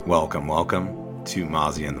Welcome to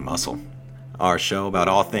Mozzie and the Muscle, our show about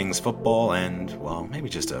all things football and, well, maybe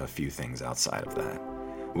just a few things outside of that.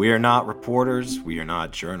 We are not reporters, we are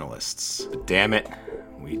not journalists, but damn it,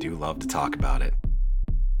 we do love to talk about it.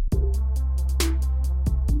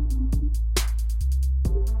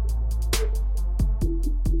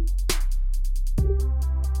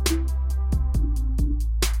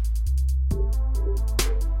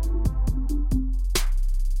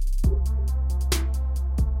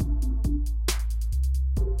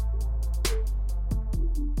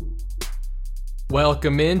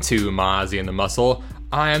 Welcome into Mozzie and the Muscle.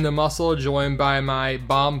 I am the Muscle, joined by my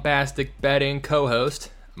bombastic betting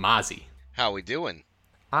co-host, Mozzie. How we doing?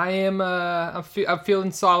 I am. I'm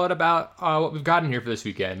feeling solid about what we've gotten here for this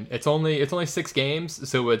weekend. It's only 6 games,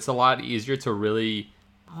 so it's a lot easier to really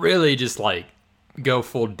just like go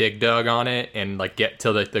full dig dug on it and like get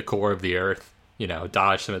to the core of the earth. You know,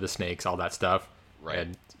 dodge some of the snakes, all that stuff, right?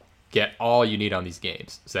 And get all you need on these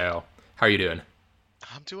games. So, how are you doing?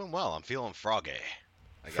 I'm doing well. I'm feeling froggy.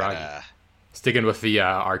 Froggy. Sticking with the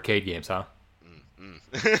arcade games, huh?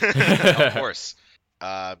 Of course.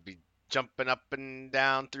 Be jumping up and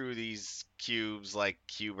down through these cubes like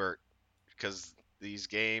Cubert, because these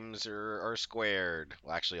games are squared.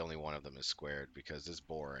 Well, actually, only one of them is squared because it's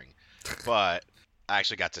boring. But I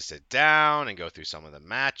actually got to sit down and go through some of the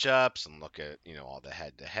matchups and look at, all the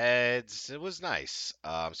head-to-heads. It was nice.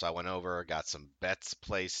 So I went over, got some bets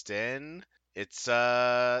placed in. It's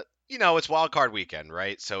it's wild card weekend,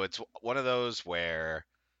 right? So it's one of those where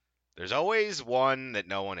there's always one that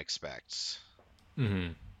no one expects.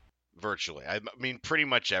 Mm-hmm. Virtually. I mean, pretty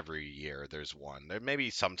much every year there's one. There maybe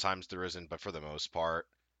sometimes there isn't, but for the most part,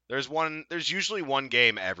 there's usually one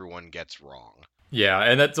game everyone gets wrong. Yeah,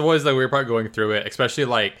 and that's always the weird part going through it, especially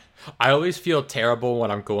like I always feel terrible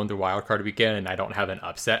when I'm going through wildcard weekend and I don't have an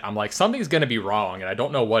upset. I'm like, something's going to be wrong and I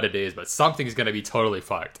don't know what it is, but something's going to be totally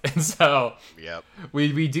fucked. And so yep.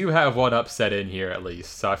 we do have one upset in here at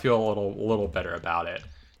least, so I feel a little better about it.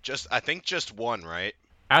 I think just one, right?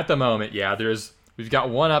 At the moment, yeah, we've got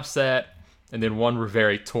one upset and then one we're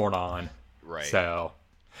very torn on. Right. So,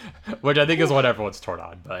 which I think is what everyone's torn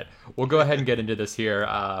on, but we'll go ahead and get into this here.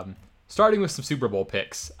 Starting with some Super Bowl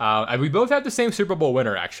picks. And we both have the same Super Bowl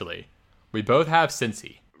winner, actually. We both have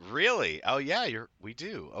Cincy. Really? Oh, yeah, we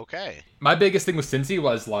do. Okay. My biggest thing with Cincy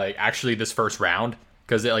was, like, actually this first round.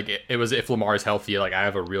 Because, it was if Lamar's healthy, like, I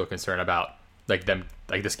have a real concern about, like, them,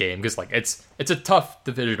 like, this game. Because, like, it's a tough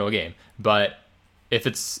divisional game. But if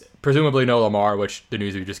it's presumably no Lamar, which the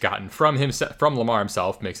news we've just gotten from Lamar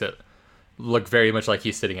himself makes it look very much like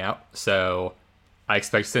he's sitting out. So I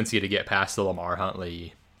expect Cincy to get past the Lamar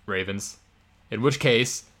Huntley Ravens, in which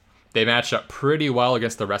case they match up pretty well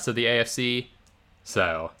against the rest of the AFC,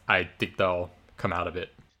 so I think they'll come out of it.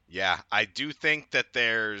 Yeah, I do think that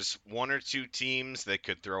there's one or two teams that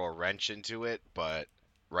could throw a wrench into it, but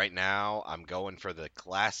right now I'm going for the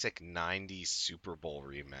classic 90s Super Bowl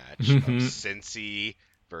rematch of Cincy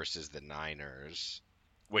versus the Niners,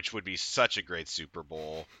 which would be such a great Super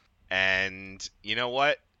Bowl. And you know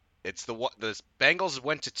what? It's the Bengals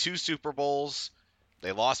went to 2 Super Bowls.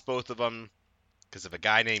 They lost both of them because of a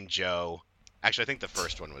guy named Joe. Actually, I think the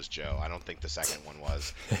first one was Joe. I don't think the second one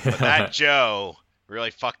was. But that Joe really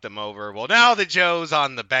fucked them over. Well, now the Joe's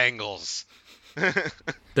on the Bengals.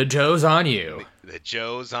 The Joe's on you. The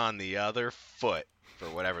Joe's on the other foot, for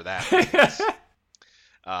whatever that means.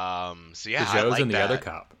 So, yeah, the Joe's I like in the that. other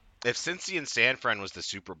cup. If Cincy and San Fran was the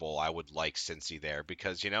Super Bowl, I would like Cincy there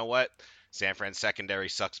because you know what? San Fran's secondary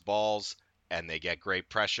sucks balls. And they get great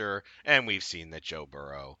pressure, and we've seen that Joe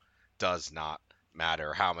Burrow does not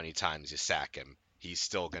matter how many times you sack him. He's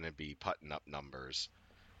still going to be putting up numbers.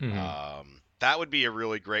 Mm-hmm. That would be a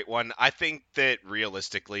really great one. I think that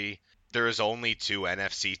realistically, there's only 2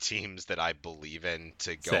 NFC teams that I believe in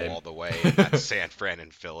to go all the way. And that's San Fran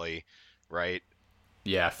and Philly, right?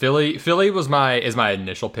 Yeah, Philly is my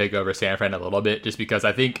initial pick over San Fran a little bit, just because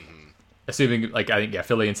I think,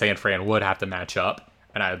 Philly and San Fran would have to match up.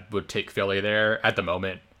 And I would take Philly there at the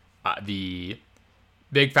moment. The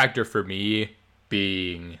big factor for me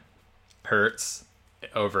being Hurts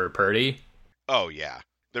over Purdy. Oh, yeah.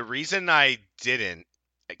 The reason I didn't,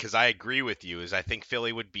 because I agree with you, is I think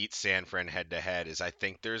Philly would beat San Fran head-to-head, is I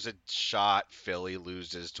think there's a shot Philly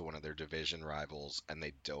loses to one of their division rivals, and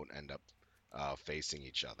they don't end up facing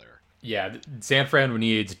each other. Yeah, San Fran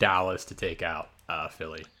needs Dallas to take out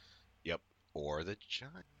Philly. Or the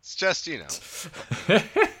Giants. Just,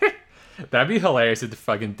 That'd be hilarious if the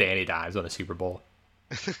fucking Danny Dimes on a Super Bowl.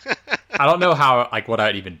 I don't know what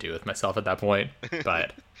I'd even do with myself at that point.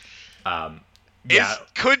 But Yeah,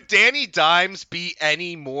 Could Danny Dimes be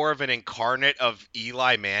any more of an incarnate of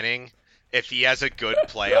Eli Manning if he has a good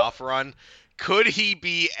playoff run? Could he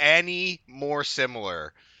be any more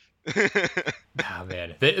similar? oh,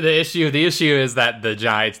 man. The issue is that the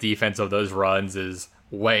Giants' defense of those runs is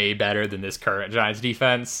way better than this current Giants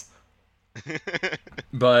defense.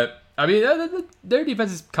 But I mean, their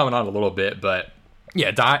defense is coming on a little bit, but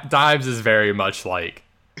yeah, Dives is very much like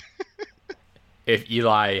if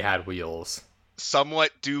Eli had wheels.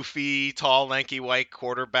 Somewhat doofy, tall, lanky, white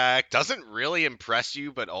quarterback. Doesn't really impress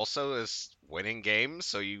you, but also is winning games,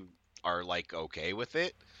 so you are like okay with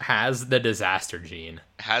it. Has the disaster gene.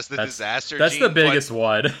 Has the disaster That's gene. the biggest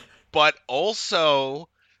one. But also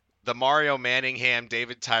the Mario Manningham,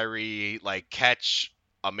 David Tyree, like catch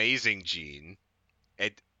amazing gene.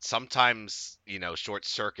 It sometimes, short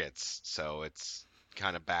circuits, so it's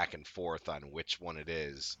kind of back and forth on which one it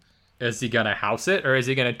is. Is he gonna house it, or is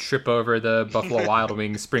he gonna trip over the Buffalo Wild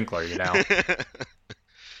Wings sprinkler?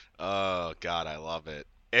 Oh God, I love it.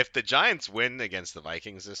 If the Giants win against the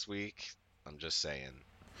Vikings this week, I'm just saying.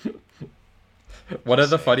 One of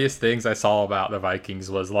the funniest things I saw about the Vikings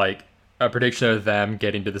was like a prediction of them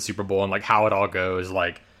getting to the Super Bowl and like how it all goes.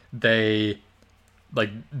 Like they, like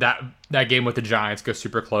that game with the Giants goes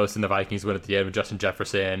super close and the Vikings win at the end with Justin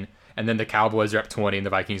Jefferson, and then the Cowboys are up 20 and the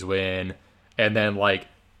Vikings win, and then like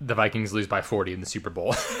the Vikings lose by 40 in the Super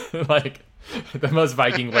Bowl. Like the most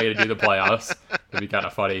Viking way to do the playoffs. It'd be kind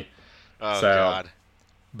of funny. Oh God.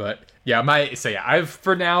 But yeah, my pick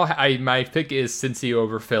is Cincy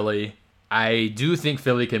over Philly. I do think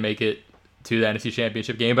Philly can make it to the NFC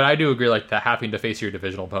Championship game, but I do agree like that having to face your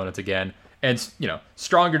divisional opponents again, and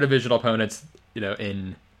stronger divisional opponents.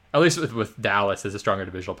 In at least with Dallas as a stronger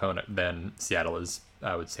divisional opponent than Seattle is,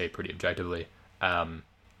 I would say pretty objectively.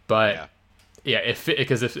 But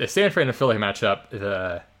because if San Fran and Philly match up,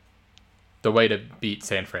 the way to beat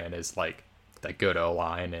San Fran is like that good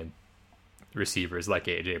O-line and receivers like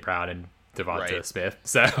AJ Brown and Devonta Smith.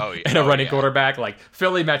 So and a running quarterback, like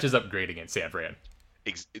Philly matches up great against San Fran.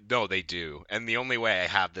 No, they do. And the only way I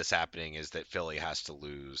have this happening is that Philly has to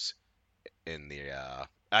lose in the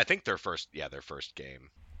I think their first game.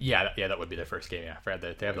 Yeah, that would be their first game. Yeah, I forgot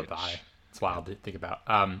that they have the bye. It's wild to think about.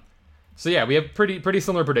 So yeah, we have pretty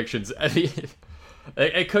similar predictions.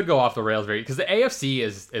 It could go off the rails because the AFC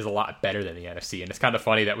is a lot better than the NFC, and it's kind of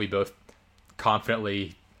funny that we both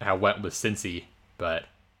confidently went with Cincy, but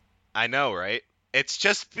I know, right? It's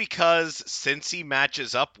just because Cincy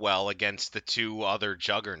matches up well against the two other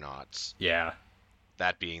juggernauts. Yeah.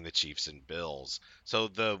 That being the Chiefs and Bills. So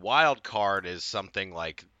the wild card is something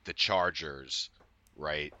like the Chargers,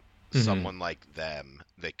 right? Mm-hmm. Someone like them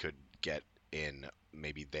that could get in.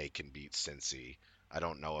 Maybe they can beat Cincy. I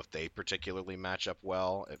don't know if they particularly match up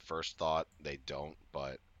well. At first thought, they don't,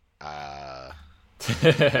 but yeah,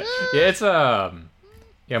 it's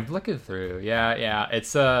yeah, I'm looking through. Yeah,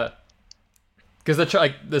 it's because the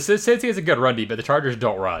Cincy is a good run D, but the Chargers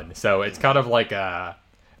don't run, so it's kind of like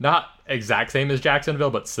not exact same as Jacksonville,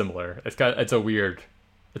 but similar. It's a weird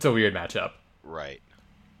matchup. Right.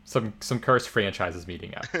 Some cursed franchises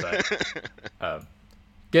meeting up. But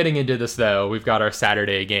getting into this though, we've got our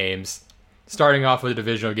Saturday games. Starting off with a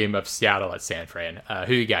divisional game of Seattle at San Fran.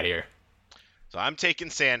 Who you got here? So I'm taking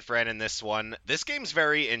San Fran in this one. This game's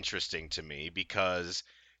very interesting to me because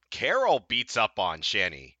Carroll beats up on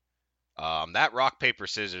Shanny. That rock, paper,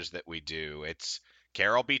 scissors that we do, it's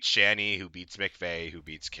Carroll beats Shanny, who beats McVay, who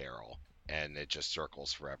beats Carroll. And it just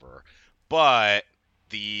circles forever. But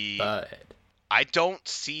I don't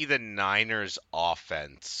see the Niners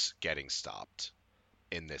offense getting stopped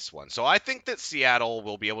in this one. So I think that Seattle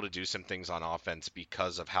will be able to do some things on offense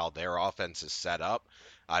because of how their offense is set up.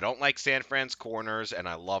 I don't like San Fran's corners, and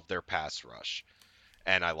I love their pass rush.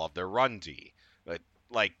 And I love their run D. But,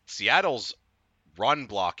 like, Seattle's run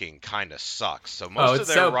blocking kind of sucks. So most of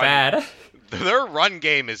their bad. Their run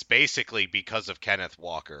game is basically because of Kenneth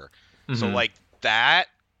Walker. Mm-hmm. So, like, that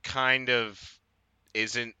kind of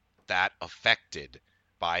isn't that affected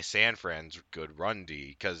by San Fran's good run D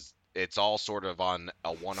because it's all sort of on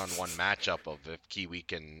a one-on-one matchup of if Kiwi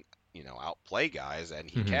can, outplay guys, and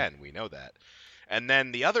he can. We know that. And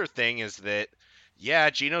then the other thing is that, yeah,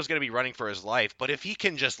 Gino's going to be running for his life, but if he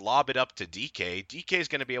can just lob it up to DK, DK is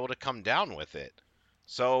going to be able to come down with it.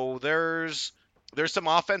 So there's some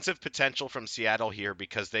offensive potential from Seattle here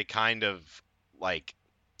because they kind of, like,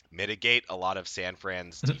 mitigate a lot of San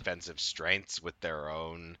Fran's defensive strengths with their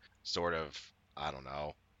own sort of, I don't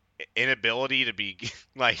know, inability to be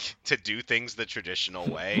to do things the traditional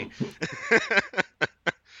way.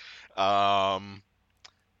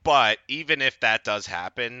 But even if that does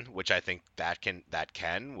happen, which I think that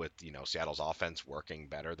can with Seattle's offense working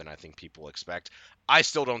better than I think people expect, I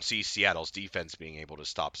still don't see Seattle's defense being able to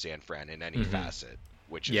stop San Fran in any Hmm. facet,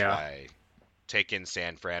 which is Yeah. why taking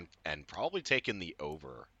San Fran and probably taking the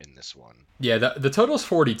over in this one. Yeah, the total's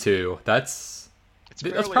 42. It's That's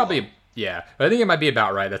fairly probably low. yeah. But I think it might be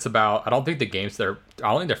about right. That's about. I don't think the games they're. I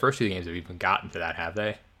don't think their first two games have even gotten to that, have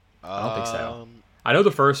they? I don't think so. Um, I know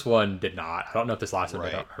the first one did not. I don't know if this last one. I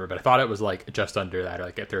Right. don't remember, but I thought it was like just under that, or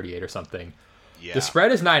like at 38 or something. yeah. The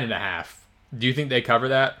spread is 9.5. Do you think they cover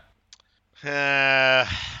that? Uh,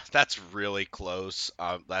 that's really close.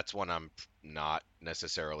 That's one I'm not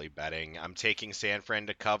necessarily betting. I'm taking San Fran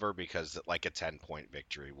to cover because like a 10-point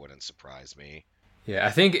victory wouldn't surprise me. Yeah,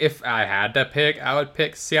 I think if I had to pick, I would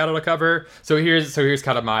pick Seattle to cover. So here's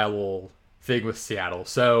kind of my little thing with Seattle.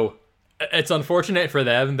 So it's unfortunate for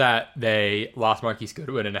them that they lost Marquise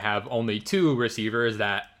Goodwin and have only two receivers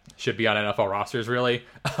that should be on NFL rosters, really.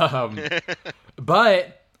 Um,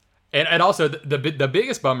 but and also the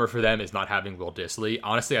biggest bummer for them is not having Will Disley.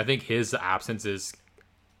 Honestly, I think his absence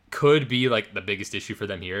could be like the biggest issue for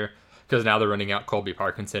them here because now they're running out Colby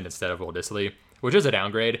Parkinson instead of Will Disley, which is a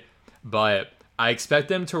downgrade. But I expect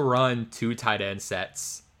them to run two tight end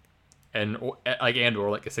sets and or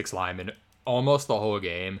like a six lineman almost the whole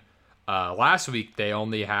game. Last week they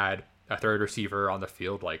only had a third receiver on the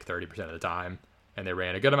field like 30% of the time, and they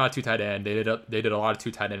ran a good amount of two tight end. They did a lot of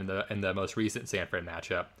two tight end in the most recent San Fran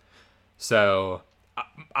matchup. So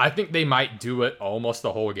I think they might do it almost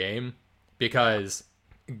the whole game because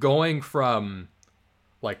going from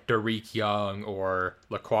like Derek Young or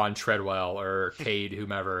Laquan Treadwell or Cade,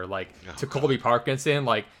 whomever, like to Colby Parkinson,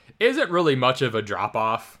 like isn't really much of a drop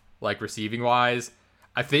off, like receiving wise.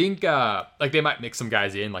 I think like they might mix some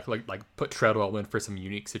guys in, like put Treadwell in for some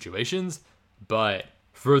unique situations, but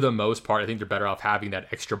for the most part, I think they're better off having that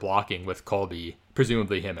extra blocking with Colby,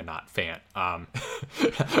 presumably him and not Fant.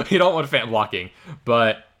 You don't want Fant blocking,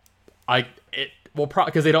 but it will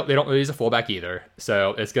probably because they don't really use a fullback either,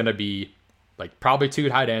 so it's gonna be like probably two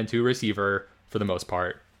tight end, two receiver for the most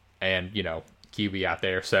part, and Kiwi out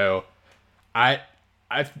there. So I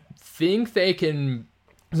think they can.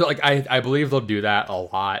 So like I believe they'll do that a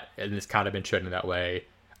lot, and it's kind of been trending that way.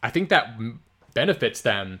 I think that benefits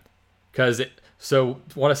them because so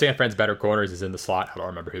one of San Fran's better corners is in the slot. I don't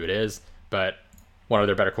remember who it is, but one of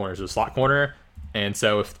their better corners is a slot corner, and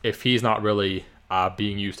so if he's not really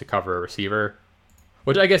being used to cover a receiver,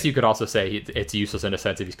 which I guess you could also say it's useless in a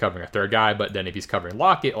sense if he's covering a third guy, but then if he's covering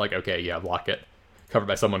Lockett, like, okay, you have Lockett covered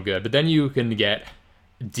by someone good. But then you can get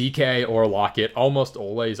DK or Lockett almost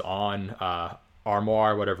always on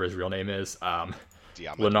Armour, whatever his real name is.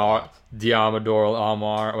 Diamador. Diamador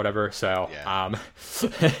Almar, whatever. So Yeah.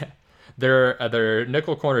 their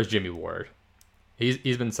nickel corner is Jimmy Ward.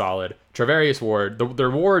 He's been solid. Travarius Ward,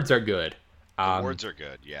 their wards are good. The wards are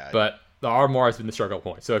good, yeah. But the Armour has been the struggle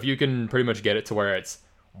point. So if you can pretty much get it to where it's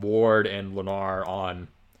Ward and Lennar on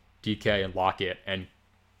DK and Lockett and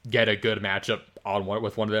get a good matchup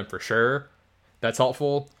with one of them for sure, that's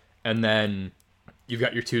helpful. And then you've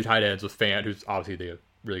got your two tight ends with Fant, who's obviously the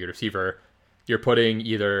really good receiver. You're putting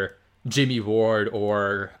either Jimmy Ward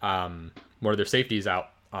or one of their safeties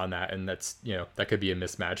out on that, and that's that could be a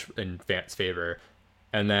mismatch in Fant's favor.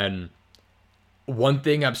 And then one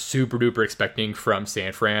thing I'm super duper expecting from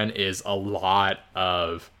San Fran is a lot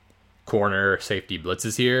of corner safety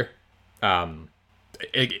blitzes here.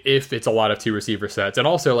 If it's a lot of two receiver sets, and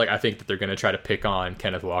also like I think that they're going to try to pick on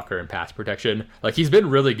Kenneth Walker in pass protection. Like he's been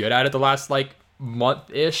really good at it the last like month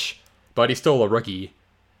ish, but he's still a rookie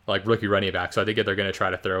running back. So I think that they're going to try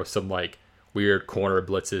to throw some like weird corner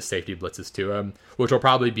blitzes, safety blitzes to him, which will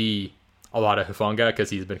probably be a lot of Hufanga because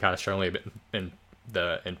he's been kind of struggling a bit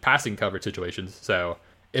in passing coverage situations. So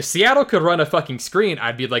if Seattle could run a fucking screen,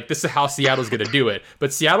 I'd be like, this is how Seattle's going to do it.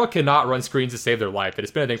 But Seattle cannot run screens to save their life. And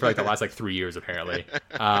it's been a thing for like the last like 3 years, apparently.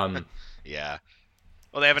 Yeah.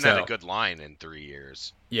 Well, they haven't had a good line in 3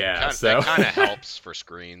 years. Yeah, That kind of helps for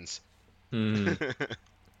screens.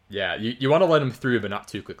 Yeah, you want to let them through, but not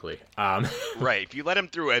too quickly. Right. If you let them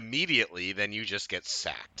through immediately, then you just get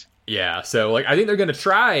sacked. Yeah, so like I think they're going to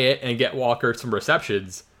try it and get Walker some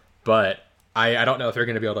receptions, but I don't know if they're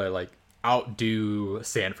going to be able to like outdo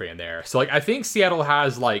San Fran there. So like I think Seattle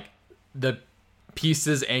has like the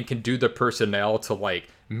pieces and can do the personnel to like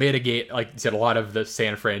mitigate like you said a lot of the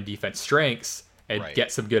San Fran defense strengths and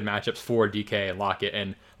get some good matchups for DK and Lockett.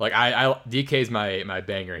 And like I DK's my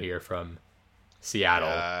banger here from Seattle.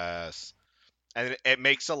 Yes. And it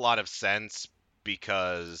makes a lot of sense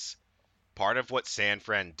because part of what San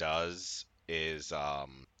Fran does is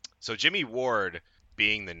so Jimmy Ward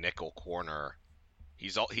being the nickel corner,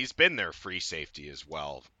 he's been their free safety as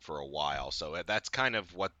well for a while. So that's kind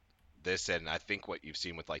of what this, and I think what you've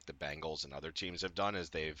seen with like the Bengals and other teams have done, is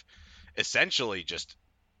they've essentially just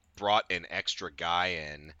brought an extra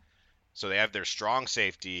guy in. So they have their strong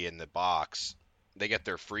safety in the box. They get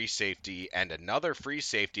their free safety and another free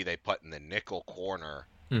safety they put in the nickel corner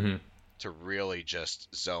to really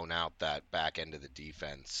just zone out that back end of the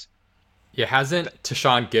defense. Yeah, hasn't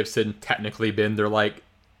Tashawn Gibson technically been their like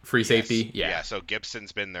free safety? Yeah, so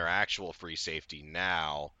Gibson's been their actual free safety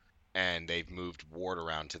now, and they've moved Ward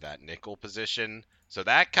around to that nickel position. So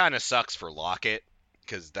that kind of sucks for Lockett,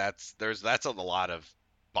 because that's a lot of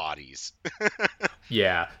bodies.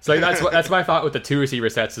 Yeah, so that's my thought with the 2 receiver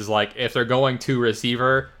sets is like if they're going 2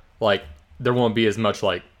 receiver, like there won't be as much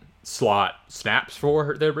like slot snaps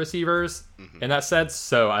for the receivers in that sense.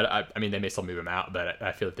 So I mean they may still move them out, but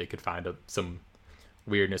I feel like they could find some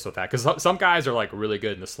weirdness with that because some guys are like really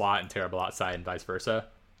good in the slot and terrible outside and vice versa.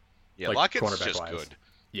 Yeah, like, Lockett's just good.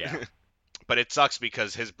 Yeah, but it sucks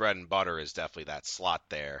because his bread and butter is definitely that slot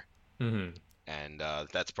there, and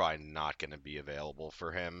that's probably not going to be available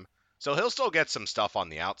for him. So he'll still get some stuff on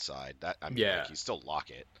the outside. Like, he's still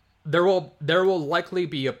Lockett. There will likely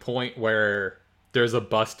be a point where there's a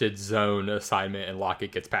busted zone assignment and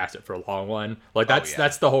Lockett gets past it for a long one. Like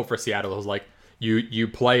that's the hope for Seattle is like you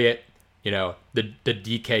play it, the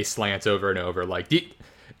DK slants over and over. Like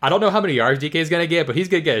I don't know how many yards DK is gonna get, but he's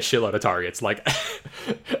gonna get a shitload of targets. Like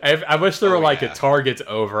I wish there were a targets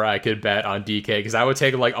over I could bet on DK because I would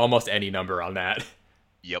take like almost any number on that.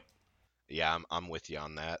 Yep. Yeah, I'm with you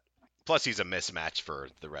on that. Plus, he's a mismatch for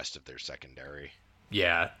the rest of their secondary.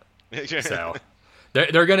 Yeah. So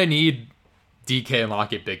they're gonna need DK and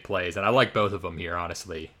Lockett big plays, and I like both of them here,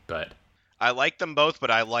 honestly. But I like them both, but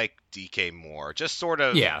I like DK more. Just sort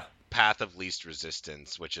of path of least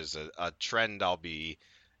resistance, which is a trend I'll be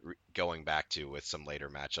going back to with some later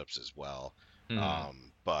matchups as well.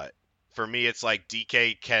 But for me, it's like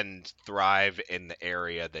DK can thrive in the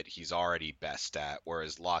area that he's already best at,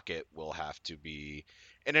 whereas Lockett will have to be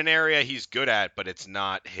in an area he's good at, but it's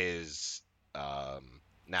not his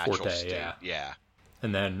natural forte, state. Yeah.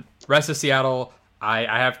 And then rest of Seattle, I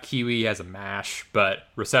have Kiwi as a mash, but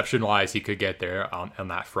reception-wise, he could get there on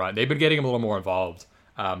that front. They've been getting him a little more involved.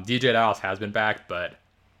 DJ Dallas has been back, but,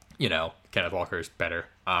 Kenneth Walker's better.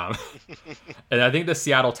 And I think the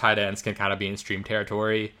Seattle tight ends can kind of be in stream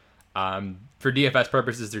territory. For DFS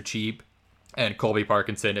purposes, they're cheap, and Colby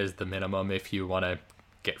Parkinson is the minimum if you want to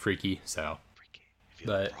get freaky. So,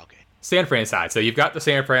 but San Fran side. So you've got the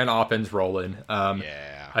San Fran offense rolling.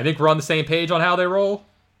 I think we're on the same page on how they roll.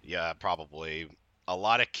 Yeah, probably. A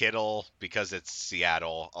lot of Kittle because it's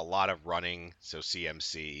Seattle. A lot of running, so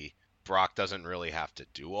CMC. Brock doesn't really have to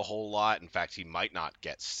do a whole lot. In fact, he might not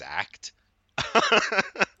get sacked.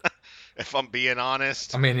 If I'm being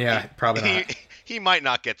honest. I mean, yeah, probably not. He might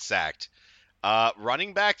not get sacked.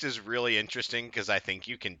 Running backs is really interesting because I think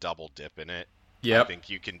you can double dip in it. Yep. I think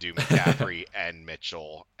you can do McCaffrey and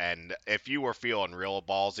Mitchell. And if you were feeling real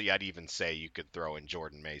ballsy, I'd even say you could throw in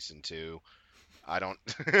Jordan Mason too. I don't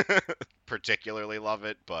particularly love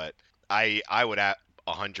it, but I would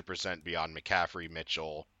 100% be on McCaffrey,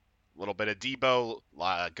 Mitchell, a little bit of Debo,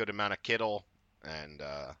 a good amount of Kittle, and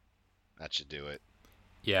that should do it.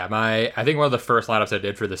 Yeah, I think one of the first lineups I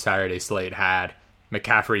did for the Saturday slate had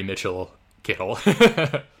McCaffrey, Mitchell, Kittle.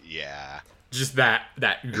 Yeah. Just that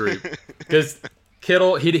group. Because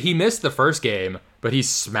Kittle, he missed the first game, but he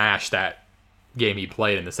smashed that game he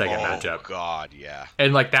played in the second matchup. Oh, God, yeah.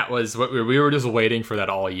 And, that was what we were just waiting for that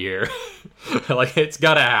all year. It's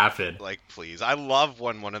got to happen. Please. I love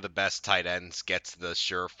when one of the best tight ends gets the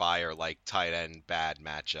surefire, tight end bad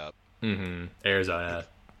matchup. Arizona,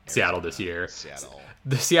 Seattle this year. Seattle.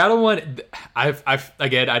 The Seattle one, I've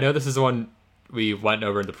again, I know this is one we went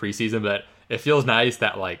over in the preseason, but it feels nice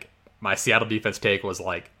that, my Seattle defense take was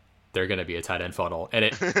they're going to be a tight end funnel. And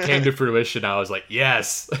it came to fruition. I was like,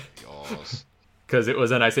 yes. Because it was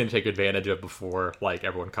a nice thing to take advantage of before,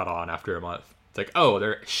 everyone caught on after a month. It's like, oh,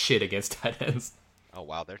 they're shit against tight ends. Oh,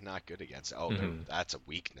 wow, they're not good against... Oh, that's a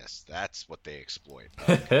weakness. That's what they exploit.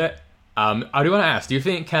 I do want to ask, do you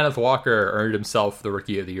think Kenneth Walker earned himself the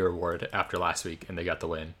Rookie of the Year award after last week and they got the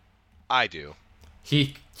win? I do.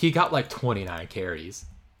 He got 29 carries.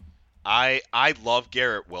 I love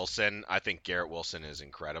Garrett Wilson. I think Garrett Wilson is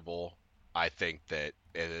incredible. I think that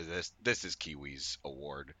this is Kiwi's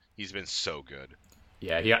award. He's been so good.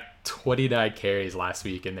 Yeah, he got 29 carries last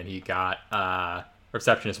week, and then he got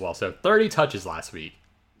reception as well. So 30 touches last week.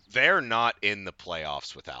 They're not in the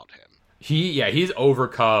playoffs without him. He's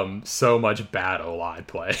overcome so much bad O-line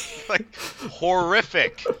play.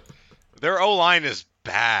 Horrific. Their O-line is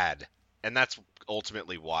bad. And that's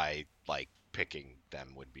ultimately why like picking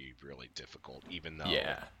them would be really difficult, even though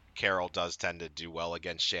Yeah. Carroll does tend to do well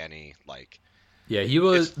against Shanny. Like, Yeah, he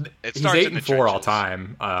was. it He's starts in the 8-4 all trenches.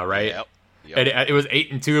 time, right? Yep. Yep. And it was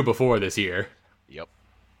 8-2 before this year. Yep.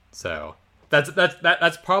 So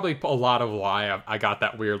that's probably a lot of why I got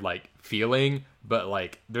that weird like feeling. But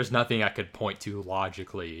like, there's nothing I could point to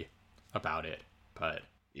logically about it. But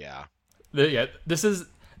Yeah. yeah,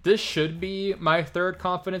 this should be my third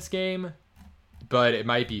confidence game, but it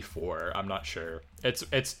might be 4. I'm not sure.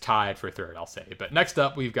 It's tied for third, I'll say. But next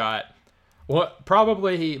up, we've got what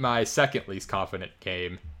probably my second least confident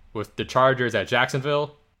game with the Chargers at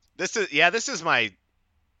Jacksonville. This is my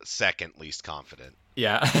second least confident.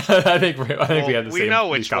 Yeah, I think we have the same. We know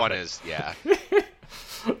which least one confident. is. Yeah.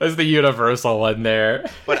 That's the universal one there.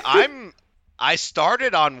 But I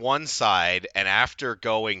started on one side, and after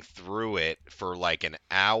going through it for like an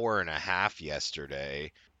hour and a half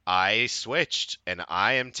yesterday, I switched, and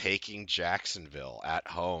I am taking Jacksonville at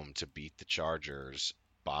home to beat the Chargers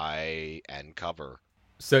by and cover.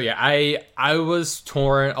 So yeah, I was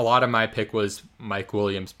torn. A lot of my pick was Mike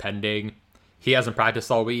Williams pending. He hasn't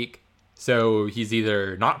practiced all week, so he's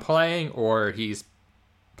either not playing or he's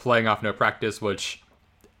playing off no practice. Which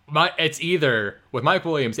it's either with Mike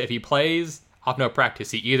Williams, if he plays off no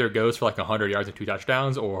practice, he either goes for like 100 yards and 2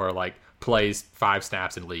 touchdowns, or like plays 5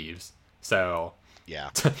 snaps and leaves. So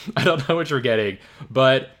Yeah. I don't know what you're getting,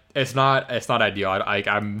 but it's not ideal.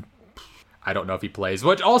 I don't know if he plays.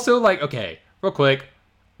 Which also, like, okay, real quick,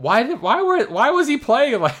 why was he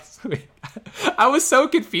playing last week? I was so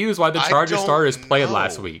confused why the Chargers starters played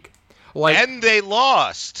last week. Like, And they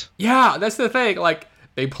lost. yeah, that's the thing. Like,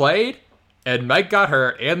 they played, and Mike got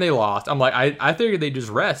hurt, and they lost. I'm like, I figured they'd just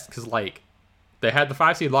rest because like they had the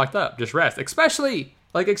 5 seed locked up. Just rest, especially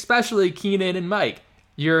Keenan and Mike.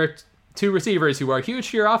 You're 2 receivers who are huge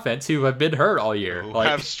to your offense who have been hurt all year. Who Like,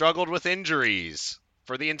 have struggled with injuries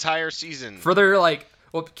for the entire season. for their like,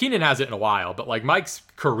 well, Keenan hasn't in a while, but like Mike's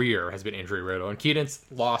career has been injury riddled, and Keenan's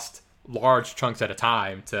lost large chunks at a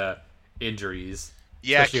time to injuries.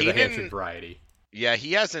 Yeah, especially of the hamstring Keenan. variety. Yeah,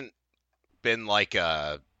 he hasn't been like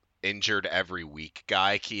a injured every week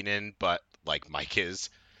guy, Keenan, but like Mike is.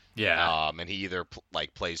 Yeah, And he either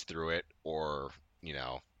like plays through it or, you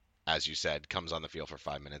know, as you said, comes on the field for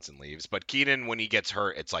 5 minutes and leaves. But Keenan, when he gets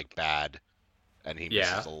hurt, it's like bad, and he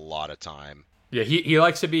misses a lot of time. yeah, he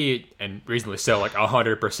likes to be, and reasonably so, like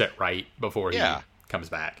 100% right before he comes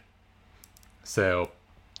back. So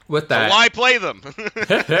with So that, why play them?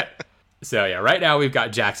 so yeah, right now we've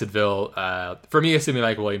got Jacksonville. For me, assuming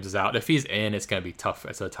Mike Williams is out, if he's in, it's gonna be tough.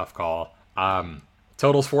 It's a tough call.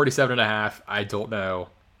 Totals 47.5. I don't know.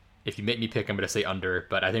 If you make me pick, I'm gonna say under,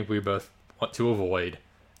 but I think we both want to avoid.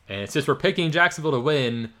 And since we're picking Jacksonville to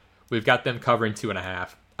win, we've got them covering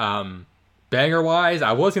 2.5. Banger wise,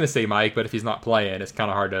 I was gonna say Mike, but if he's not playing, it's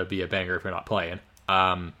kind of hard to be a banger if you're not playing.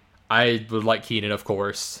 I would like Keenan, of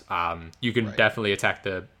course. You can definitely attack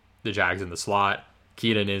the Jags in the slot.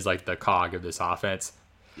 Keenan is like the cog of this offense.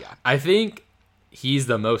 Yeah. I think he's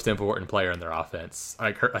the most important player in their offense,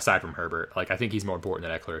 like aside from Herbert. Like, I think he's more important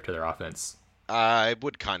than Eckler to their offense. I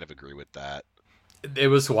would kind of agree with that. It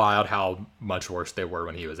was wild how much worse they were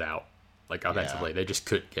when he was out. Like, offensively, they just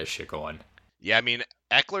couldn't get shit going. Yeah, I mean,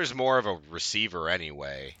 Eckler's more of a receiver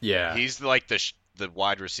anyway. Yeah. He's like the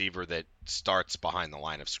wide receiver that starts behind the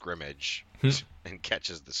line of scrimmage and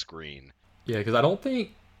catches the screen. Yeah, because I don't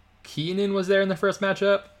think Keenan was there in the first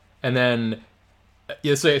matchup. And then,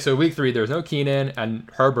 so week 3, there was no Keenan, and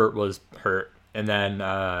Herbert was hurt. And then,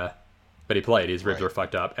 but he played. His ribs were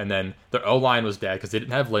fucked up. And then their O-line was dead because they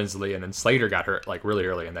didn't have Lindsley. And then Slater got hurt like really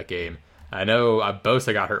early in that game. I know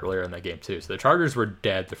Bosa got hurt earlier in that game too. So the Chargers were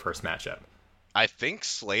dead the first matchup. I think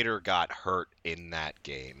Slater got hurt in that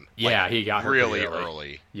game. Yeah, like, he got hurt really early.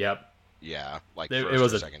 early. Yep. Yeah, like It first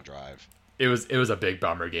was or a- second drive. It was a big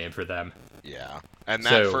bummer game for them. Yeah, and that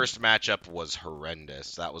So- first matchup was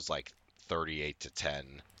horrendous. That was like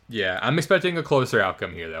 38-10. Yeah, I'm expecting a closer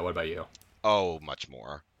outcome here though. What about you? Oh, much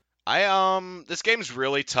more. This game's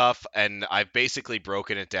really tough, and I've basically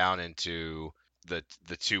broken it down into the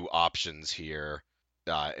 2 options here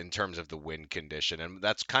in terms of the win condition, and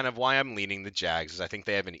that's kind of why I'm leaning the Jags. Is I think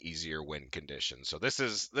they have an easier win condition. So this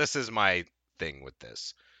is my thing with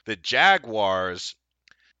this. The Jaguars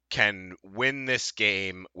can win this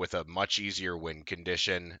game with a much easier win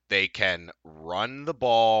condition. They can run the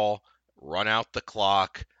ball, run out the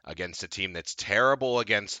clock against a team that's terrible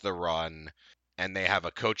against the run. And they have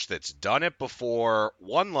a coach that's done it before,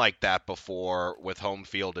 won like that before, with home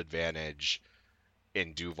field advantage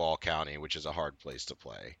in Duval County, which is a hard place to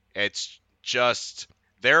play. It's just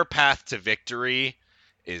their path to victory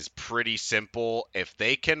is pretty simple. If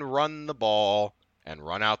they can run the ball and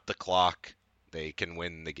run out the clock, they can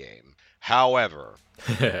win the game. However,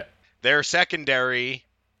 their secondary,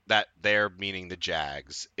 that they're meaning the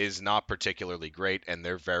Jags, is not particularly great, and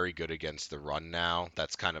they're very good against the run now.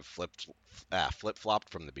 That's kind of flip-flopped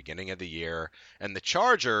from the beginning of the year. And the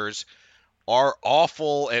Chargers are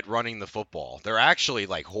awful at running the football. They're actually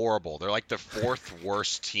like horrible. They're like the fourth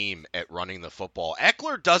worst team at running the football.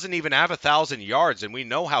 Eckler doesn't even have 1,000 yards, and we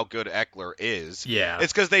know how good Eckler is. Yeah.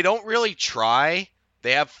 It's because they don't really try.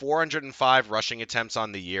 They have 405 rushing attempts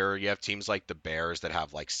on the year. You have teams like the Bears that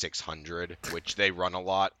have like 600, which they run a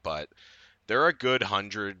lot, but they're a good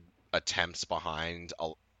 100 attempts behind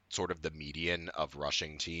sort of the median of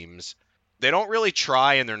rushing teams. They don't really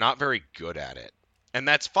try, and they're not very good at it. And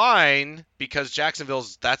that's fine because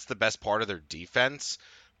that's the best part of their defense,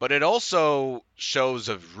 but it also shows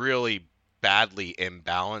a really badly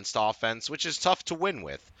imbalanced offense, which is tough to win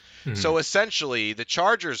with. So essentially, the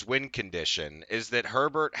Chargers' win condition is that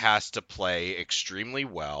Herbert has to play extremely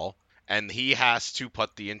well, and he has to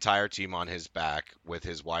put the entire team on his back with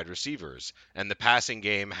his wide receivers. And the passing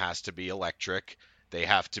game has to be electric. They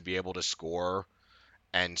have to be able to score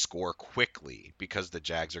and score quickly because the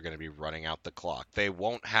Jags are going to be running out the clock. They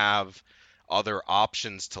won't have other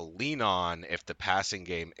options to lean on if the passing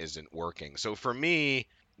game isn't working. So for me,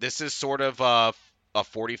 this is sort of a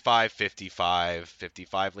 45-55,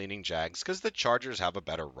 55 leaning Jags because the Chargers have a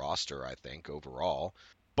better roster, I think, overall.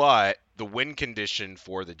 But the win condition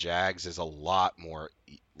for the Jags is a lot more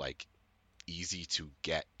easy to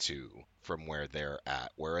get to from where they're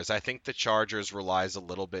at. Whereas I think the Chargers relies a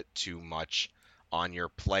little bit too much on your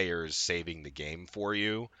players saving the game for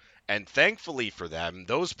you. And thankfully for them,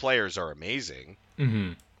 those players are amazing.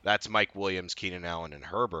 Mm-hmm. That's Mike Williams, Keenan Allen, and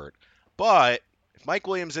Herbert. But if Mike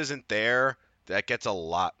Williams isn't there, that gets a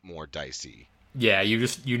lot more dicey. Yeah,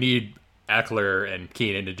 you need Eckler and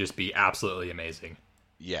Keenan to just be absolutely amazing.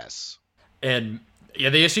 Yes. And yeah,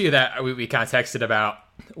 the issue that we kind of texted about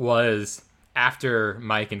was after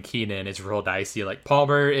Mike and Keenan, it's real dicey. Like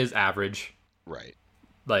Palmer is average. Right.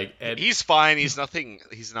 He's fine. He's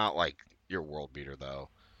not like your world beater though.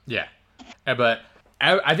 Yeah. But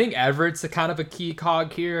I think Everett's a kind of a key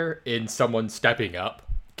cog here in someone stepping up.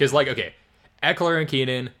 Because okay, Eckler and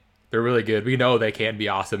Keenan, they're really good. We know they can be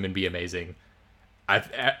awesome and be amazing.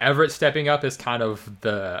 Everett stepping up is kind of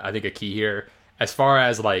I think a key here. As far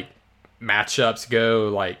as matchups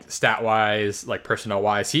go, stat wise, personnel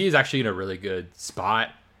wise, he's actually in a really good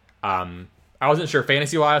spot. I wasn't sure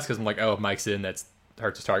fantasy wise because I'm if Mike's in, that's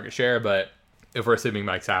hurts his target share, but if we're assuming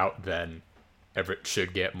Mike's out, then Everett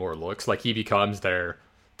should get more looks. He becomes their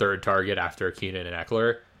third target after Keenan and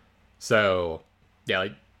Eckler. So, yeah,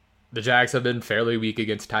 the Jags have been fairly weak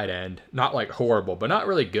against tight end. Not horrible, but not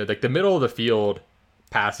really good. The middle of the field,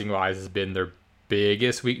 passing-wise, has been their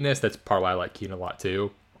biggest weakness. That's part why I like Keenan a lot, too.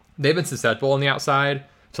 They've been susceptible on the outside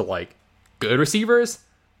to, good receivers.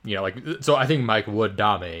 So I think Mike would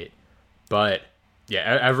dominate. But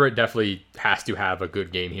yeah, Everett definitely has to have a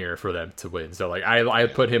good game here for them to win. So I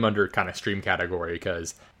put him under kind of stream category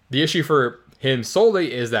because the issue for him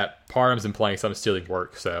solely is that Parham's been playing some stealing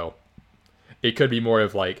work. So it could be more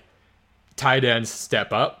of tight ends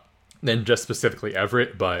step up than just specifically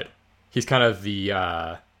Everett, but he's kind of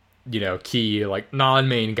the key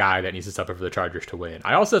non-main guy that needs to step up for the Chargers to win.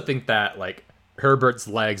 I also think that Herbert's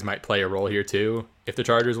legs might play a role here too if the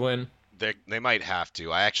Chargers win. They might have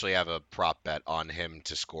to. I actually have a prop bet on him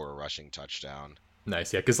to score a rushing touchdown.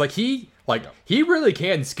 Nice, yeah, because he really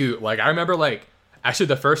can scoot. I remember actually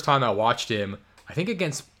the first time I watched him, I think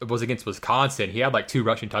against Wisconsin, he had 2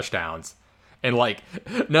 rushing touchdowns, and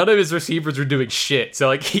none of his receivers were doing shit.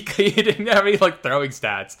 So he didn't have any throwing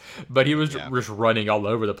stats, but he was just running all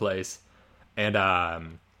over the place, and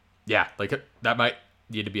that might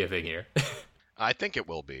need to be a thing here. I think it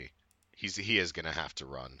will be. He is gonna have to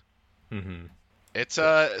run. Mm-hmm. It's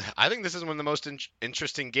I think this is one of the most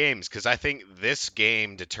interesting games because I think this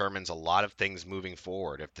game determines a lot of things moving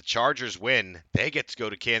forward. If the Chargers win, they get to go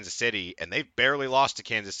to Kansas City, and they've barely lost to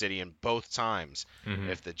Kansas City in both times. Mm-hmm.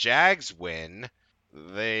 If the Jags win,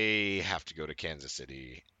 they have to go to Kansas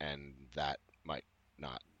City, and that might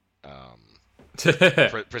not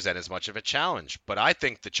present as much of a challenge. But I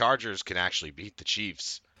think the Chargers can actually beat the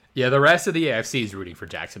Chiefs. Yeah, the rest of the AFC is rooting for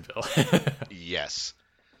Jacksonville. Yes.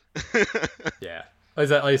 Yeah,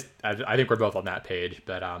 at least I think we're both on that page.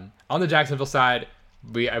 But on the Jacksonville side,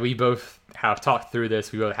 we both have talked through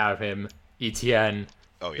this. We both have him. ETN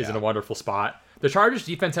is in a wonderful spot. The Chargers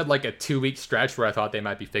defense had a 2-week stretch where I thought they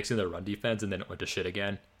might be fixing their run defense, and then it went to shit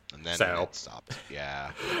again. And then So it stopped.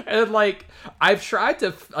 Yeah. and like I've tried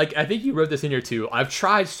to like I think you wrote this in here too. I've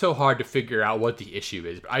tried so hard to figure out what the issue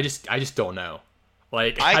is, but I just don't know.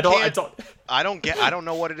 Like I don't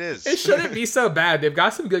know what it is. It shouldn't be so bad. They've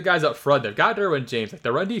got some good guys up front. They've got Derwin James. Like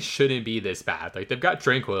the run D shouldn't be this bad. Like they've got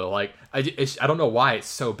Tranquil. Like I don't know why it's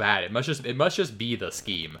so bad. It must just be the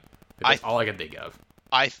scheme. That's all I can think of.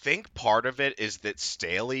 I think part of it is that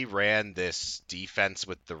Staley ran this defense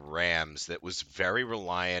with the Rams that was very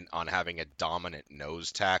reliant on having a dominant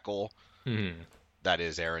nose tackle. That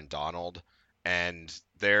is Aaron Donald. And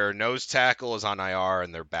their nose tackle is on IR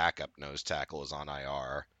and their backup just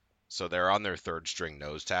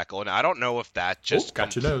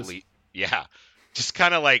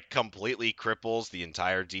kind of like completely cripples the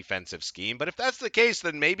entire defensive scheme. But if that's the case,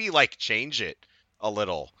 then maybe like change it a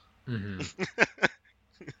little.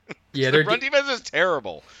 Yeah, their run defense is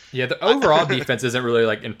terrible. Yeah, the overall defense isn't really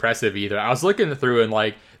like impressive either. I was looking through and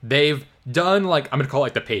like they've done like I'm gonna call it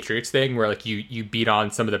like the Patriots thing where like you beat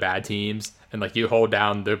on some of the bad teams and like you hold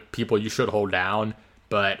down the people you should hold down,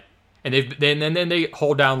 but and then they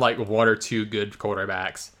hold down like one or two good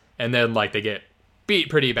quarterbacks and then like they get beat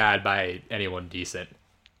pretty bad by anyone decent.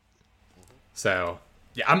 So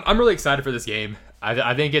yeah, I'm really excited for this game.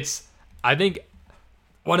 I think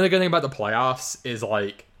one of the good things about the playoffs is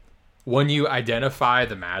like when you identify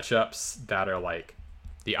the matchups that are like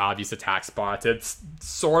the obvious attack spots, it's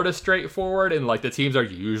sort of straightforward and like the teams are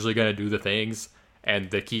usually going to do the things and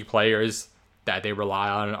the key players that they rely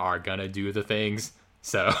on are going to do the things.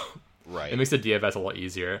 So right. It makes the DFS a lot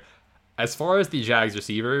easier. As far as the Jags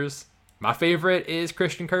receivers, my favorite is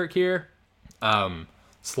Christian Kirk here.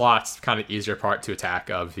 Slot's kind of easier part to attack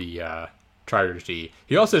of the Chargers D.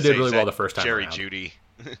 He also did really well the first time Jerry around. Jeudy.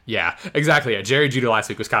 Yeah, exactly. Yeah, Jerry Jeudy last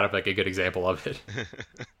week was kind of like a good example of it.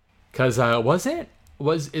 Because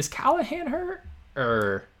is Callahan hurt?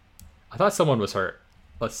 Or I thought someone was hurt.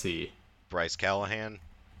 Let's see. Bryce Callahan?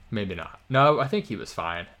 Maybe not. No, I think he was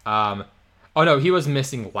fine. Oh no, he was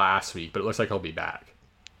missing last week, but it looks like he'll be back.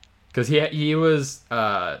 Because he was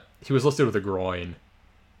listed with a groin,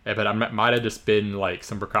 but I might have just been like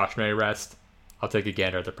some precautionary rest. I'll take a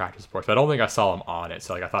gander at the practice reports. But I don't think I saw him on it,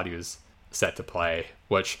 so like I thought he was set to play,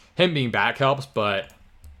 which him being back helps, but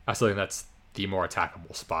I still think that's the more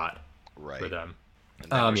attackable spot for them.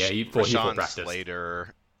 He full practice.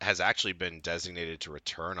 Slater has actually been designated to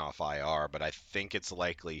return off IR, but I think it's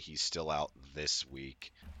likely he's still out this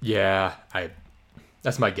week. Yeah,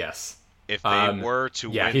 that's my guess. If they were to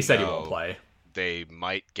win, he said he won't play. They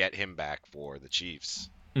might get him back for the Chiefs.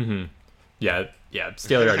 Mm-hmm. Yeah.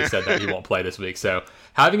 Staley already said that he won't play this week, so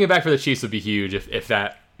having him back for the Chiefs would be huge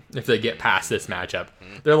if they get past this matchup.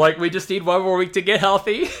 They're like, we just need one more week to get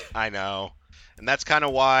healthy. I know. And that's kind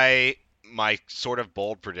of why my sort of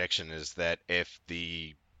bold prediction is that if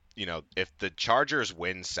the Chargers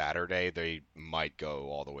win Saturday, they might go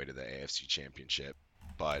all the way to the AFC Championship.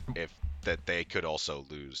 But they could also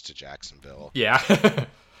lose to Jacksonville. Yeah.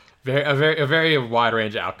 a very wide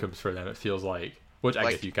range of outcomes for them, it feels like. Which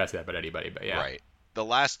I guess you guys say that about anybody, but yeah. Right. The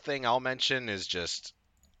last thing I'll mention is just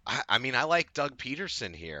I like Doug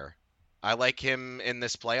Peterson here. I like him in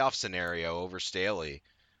this playoff scenario over Staley.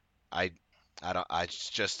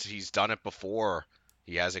 He's done it before.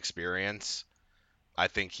 He has experience. I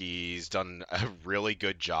think he's done a really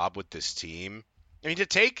good job with this team. I mean, to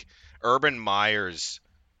take Urban Meyer's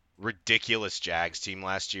ridiculous Jags team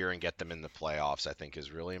last year and get them in the playoffs, I think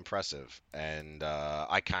is really impressive. And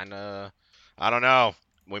I don't know.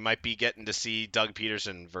 We might be getting to see Doug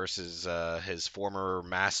Peterson versus his former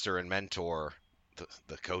master and mentor,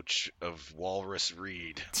 the coach of Walrus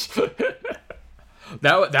Reed.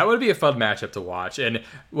 That would be a fun matchup to watch. And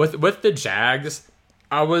with the Jags,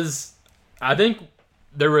 I think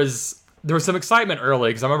there was some excitement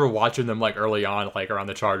early because I remember watching them like early on, like around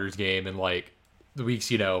the Chargers game and like the weeks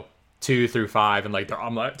 2 through 5, and like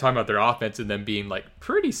I'm talking about their offense and them being like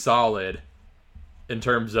pretty solid in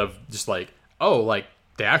terms of just like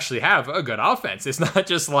they actually have a good offense. It's not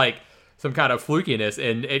just like some kind of flukiness,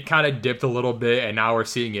 and it kind of dipped a little bit, and now we're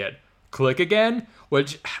seeing it click again,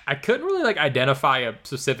 which I couldn't really like identify a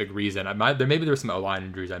specific reason. Maybe there were some O-line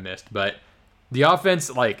injuries I missed, but the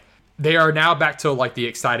offense, like they are now back to like the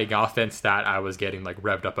exciting offense that I was getting like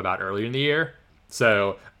revved up about earlier in the year.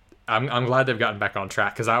 So I'm glad they've gotten back on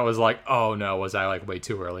track because I was like, oh no, was I like way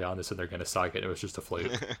too early on this and they're gonna suck it? It was just a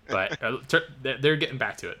fluke, but they're getting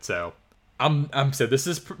back to it. So I'm so this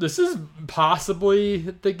is possibly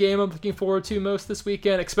the game I'm looking forward to most this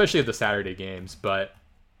weekend, especially the Saturday games. But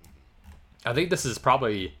I think this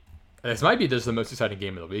might be the most exciting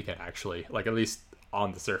game of the weekend, actually. Like at least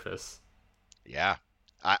on the surface. Yeah,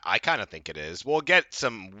 I kind of think it is. We'll get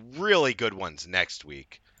some really good ones next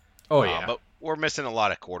week. Oh yeah, But we're missing a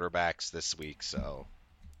lot of quarterbacks this week, so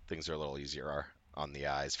things are a little easier on the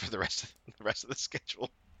eyes for the rest of the schedule.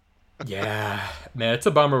 yeah, man, it's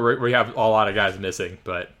a bummer we have a lot of guys missing,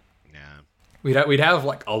 but Yeah. we'd have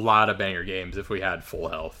like a lot of banger games if we had full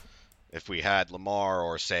health. If we had Lamar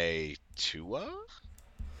or say Tua,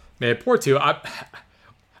 Man, poor Tua.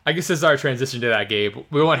 I guess this is our transition to that game.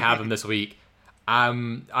 We won't have him this week.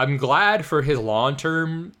 I'm glad for his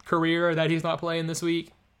long-term career that he's not playing this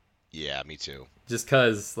week. yeah, me too. Just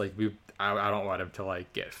because, like, I don't want him to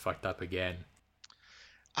like get fucked up again.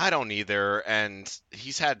 I don't either, and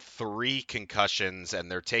he's had 3 concussions, and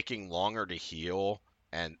they're taking longer to heal,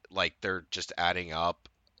 and like they're just adding up.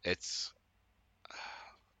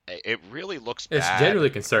 It really looks bad. It's genuinely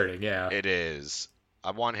concerning. Yeah. It is.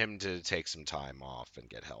 I want him to take some time off and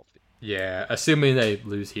get healthy. Yeah. Assuming they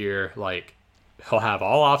lose here, like he'll have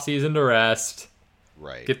all off season to rest,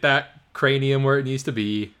 Right. get that cranium where it needs to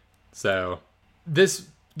be. So this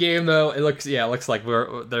game though, it looks like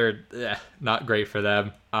they're not great for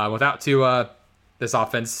them. Without Tua, this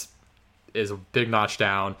offense is a big notch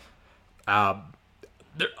down.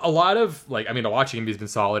 There a lot of watching him, he's been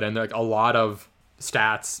solid, and like a lot of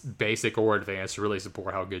stats, basic or advanced, really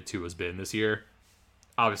support how good Tua's been this year.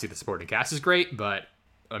 Obviously, the supporting cast is great, but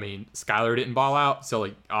I mean, Skylar didn't ball out, so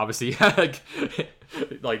like obviously,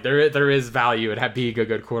 like there is value in being a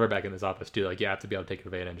good quarterback in this offense too. Like you have to be able to take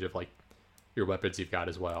advantage of like your weapons you've got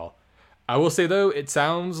as well. I will say though, it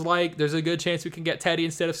sounds like there's a good chance we can get Teddy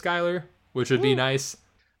instead of Skylar, which would be nice.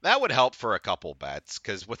 That would help for a couple bets,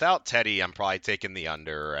 because without Teddy, I'm probably taking the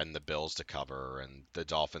under and the Bills to cover and the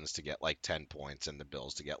Dolphins to get like 10 points and the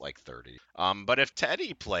Bills to get like 30. But if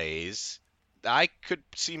Teddy plays, I could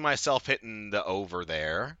see myself hitting the over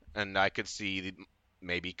there, and I could see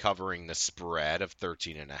maybe covering the spread of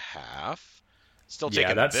 13.5. Still taking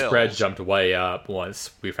Yeah, that the Bills. spread jumped way up once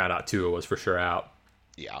we found out Tua was for sure out.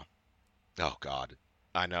 Yeah. Oh, God.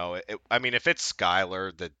 I know. I mean, if it's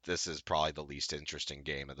Skylar, this is probably the least interesting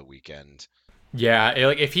game of the weekend. Yeah,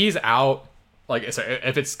 like if he's out,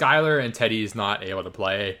 if it's Skylar and Teddy's not able to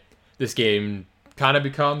play, this game kind of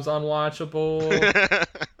becomes unwatchable.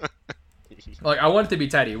 Like I want it to be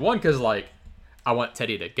Teddy. One, because like I want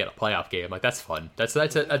Teddy to get a playoff game. Like that's fun. That's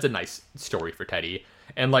a nice story for Teddy,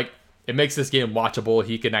 and like it makes this game watchable.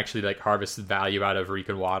 He can actually like harvest value out of Reek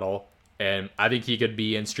and Waddle. And I think he could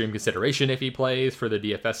be in stream consideration if he plays for the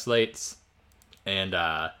DFS slates. And,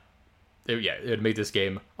 it would make this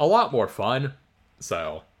game a lot more fun.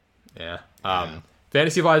 So, yeah.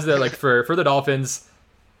 Fantasy-wise, though, like, for the Dolphins,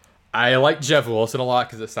 I like Jeff Wilson a lot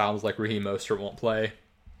because it sounds like Raheem Mostert won't play.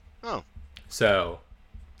 Oh. So,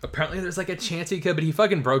 apparently there's, like, a chance he could, but he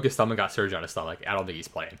fucking broke his thumb and got surgery on his stomach. I don't think he's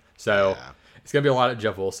playing. So, It's going to be a lot of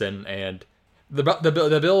Jeff Wilson, and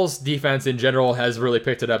the Bills' defense in general has really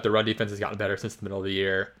picked it up. The run defense has gotten better since the middle of the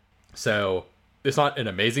year. So it's not an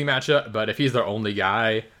amazing matchup, but if he's their only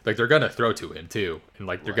guy, like they're going to throw to him too. And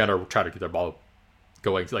like they're going to try to get their ball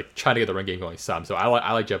going, like try to get the run game going some. So I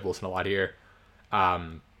like Jeff Wilson a lot here.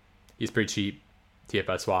 He's pretty cheap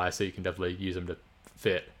TFS-wise, so you can definitely use him to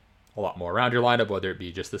fit a lot more around your lineup, whether it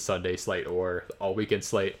be just the Sunday slate or the all-weekend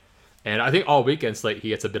slate. And I think all weekend slate, he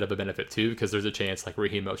gets a bit of a benefit too, because there's a chance like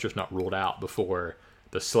Raheem Mostert's not ruled out before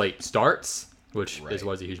the slate starts, which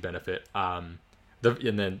was a huge benefit.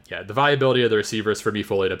 The viability of the receivers for me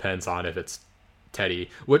fully depends on if it's Teddy.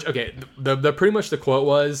 Which the pretty much the quote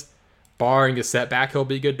was, barring a setback, he'll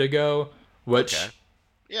be good to go. Which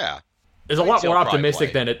is a lot more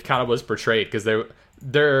optimistic than it kind of was portrayed, because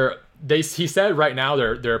he said right now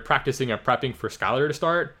they're practicing and prepping for Skylar to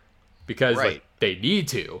start because like they need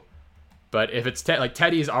to. But if it's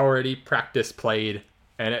Teddy's already played,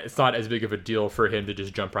 and it's not as big of a deal for him to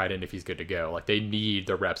just jump right in if he's good to go. Like they need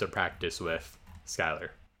the reps of practice with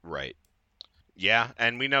Skylar. Right. Yeah,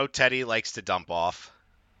 and we know Teddy likes to dump off.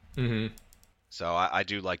 Mm-hmm. So I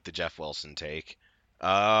do like the Jeff Wilson take.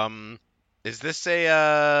 Is this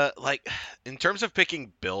in terms of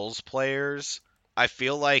picking Bills players, I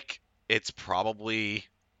feel like it's probably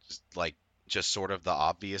just sort of the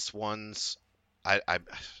obvious ones.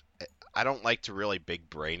 I don't like to really big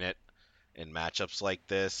brain it in matchups like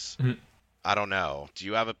this. Mm-hmm. I don't know. Do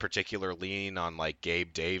you have a particular lean on like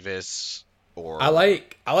Gabe Davis or? I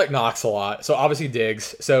like Knox a lot. So obviously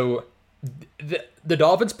Diggs. So the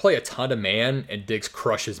Dolphins play a ton of man, and Diggs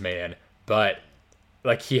crushes man, but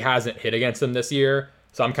like he hasn't hit against them this year.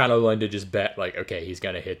 So I'm kind of willing to just bet like, okay, he's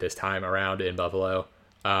gonna hit this time around in Buffalo.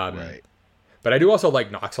 Right. But I do also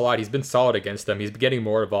like Knox a lot. He's been solid against them. He's been getting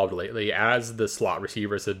more involved lately as the slot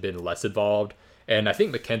receivers have been less involved. And I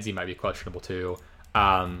think McKenzie might be questionable too.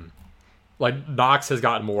 Like Knox has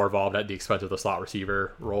gotten more involved at the expense of the slot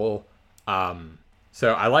receiver role.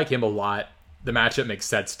 So I like him a lot. The matchup makes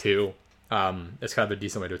sense too. It's kind of a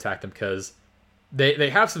decent way to attack them because they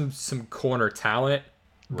have some corner talent,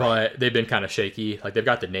 but they've been kind of shaky. Like they've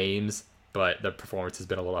got the names, but the performance has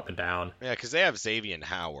been a little up and down. Yeah, because they have Xavier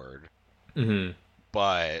Howard, Mm-hmm.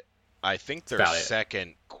 but I think their about it.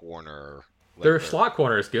 second corner, like Their slot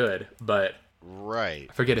corner is good, but right,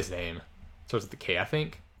 I forget his name. Starts with the K, I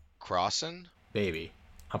think. Crossan. Maybe.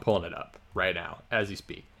 I'm pulling it up right now as you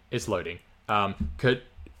speak. It's loading.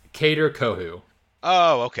 Kader Kohu.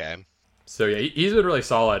 Oh, okay. So yeah, he's been really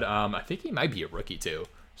solid. I think he might be a rookie too.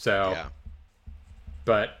 So, Yeah.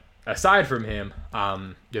 but aside from him,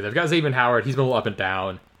 they've got Xavier Howard. He's been a little up and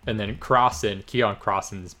down, and then Keon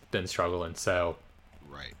Crossan's been struggling. So,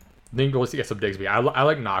 Right. I think we'll get some Digsby. I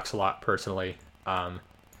like Knox a lot personally,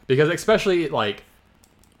 because especially like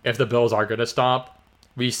if the Bills are going to stomp,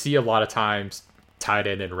 we see a lot of times tight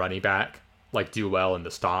end and running back like do well in the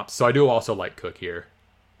stomps. So I do also like Cook here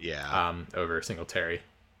Yeah. over Singletary.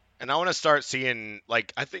 And I want to start seeing,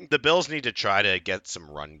 like, I think the Bills need to try to get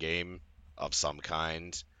some run game of some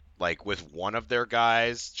kind. Like, with one of their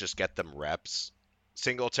guys, just get them reps.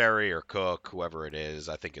 Singletary or Cook, whoever it is.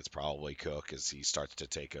 I think it's probably Cook as he starts to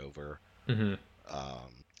take over. Mm-hmm.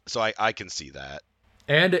 So I can see that.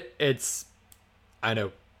 And I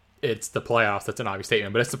know it's the playoffs. That's an obvious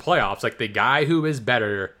statement, but it's the playoffs. Like the guy who is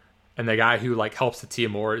better and the guy who like helps the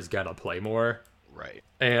team more is gonna play more. Right.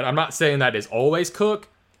 And I'm not saying that is always Cook,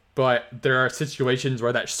 but there are situations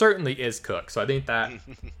where that certainly is Cook. So I think that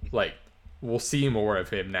like we'll see more of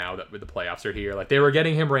him now that with the playoffs are here. Like they were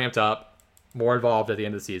getting him ramped up, more involved at the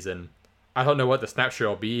end of the season. I don't know what the snap share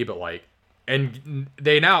will be, but like, and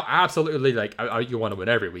they now absolutely like you want to win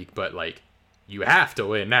every week, but like you have to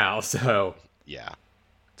win now. So Yeah.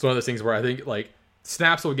 it's one of those things where I think like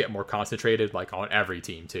snaps will get more concentrated like on every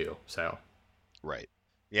team too. So Right.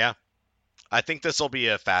 Yeah. I think this will be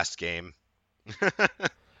a fast game.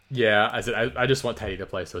 yeah, I said I just want Teddy to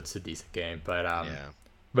play, so it's a decent game. But Yeah.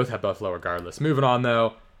 both have Buffalo regardless. Moving on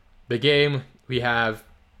though, the game we have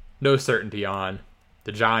no certainty on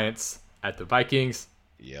the Giants at the Vikings.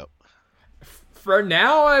 Yep. For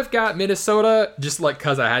now, I've got Minnesota just like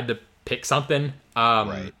because I had to pick something.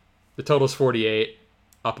 Right. The total's 48,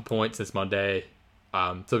 up a point since Monday.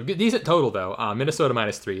 So decent total though. Minnesota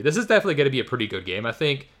 -3. This is definitely going to be a pretty good game, I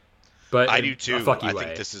think. But I in do a too. fucky I way.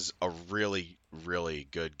 think this is a really, really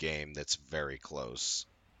good game that's very close.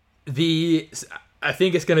 I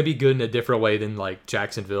think it's going to be good in a different way than like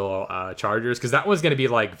Jacksonville Chargers, because that one's going to be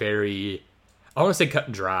like very, I want to say cut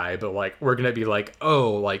and dry, but like we're going to be like,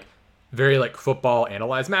 oh, like very like football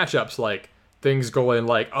analyzed matchups, like things going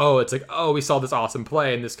like, oh, it's like, oh, we saw this awesome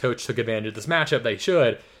play and this coach took advantage of this matchup. They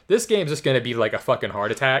should. This game's just going to be like a fucking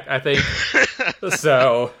heart attack, I think.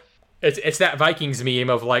 So it's that Vikings meme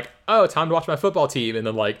of like, oh, time to watch my football team, and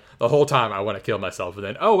then like the whole time I want to kill myself, and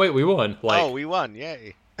then oh wait, we won. Like, Oh, we won.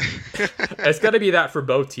 Yay. it's going to be that for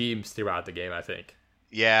both teams throughout the game, I think.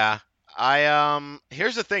 Yeah.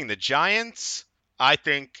 Here's the thing. The Giants, I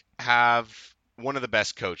think, have one of the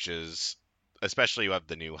best coaches, especially who have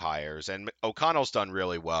the new hires. And O'Connell's done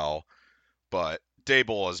really well, but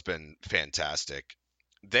Dable has been fantastic.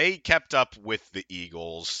 They kept up with the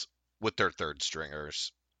Eagles with their third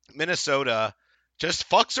stringers. Minnesota just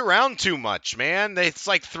fucks around too much, man. It's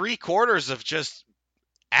like 3 quarters of just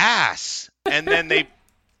ass. And then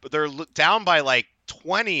they're down by like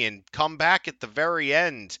 20 and come back at the very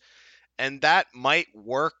end. And that might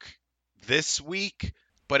work this week.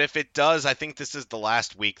 But if it does, I think this is the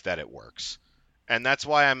last week that it works. And that's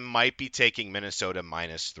why I might be taking Minnesota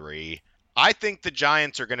 -3. I think the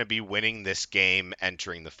Giants are going to be winning this game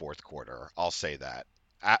entering the fourth quarter. I'll say that.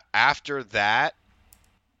 After that,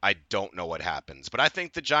 I don't know what happens. But I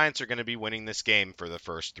think the Giants are going to be winning this game for the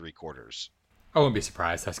first 3 quarters. I wouldn't be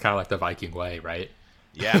surprised. That's kind of like the Viking way, right?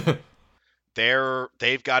 Yeah.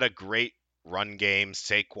 They've got a great run game.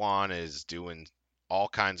 Saquon is doing all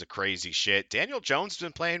kinds of crazy shit. Daniel Jones has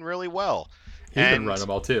been playing really well. He's been running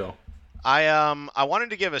well too. I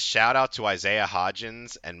wanted to give a shout out to Isaiah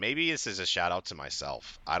Hodgins, and maybe this is a shout out to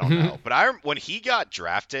myself. I don't know. But when he got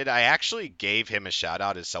drafted, I actually gave him a shout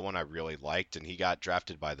out as someone I really liked, and he got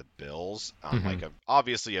drafted by the Bills.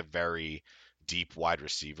 Obviously a very deep wide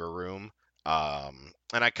receiver room. And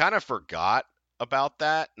I kind of forgot about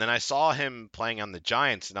that. And then I saw him playing on the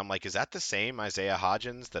Giants, and I'm like, is that the same Isaiah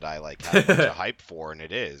Hodgins that I like had a bunch of hype for? And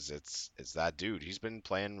it is. It's that dude. He's been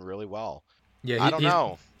playing really well. Yeah, I don't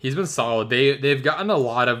know. He's been solid. They've gotten a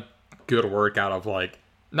lot of good work out of like,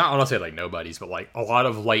 not I want to say like nobodies, but like a lot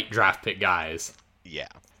of late draft pick guys. Yeah.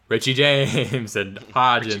 Richie James and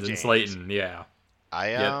Hodgins Richie and James. Slayton. Yeah.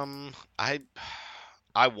 I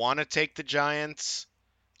want to take the Giants.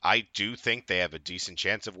 I do think they have a decent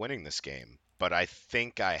chance of winning this game, but I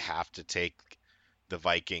think I have to take the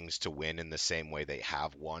Vikings to win in the same way they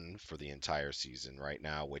have won for the entire season right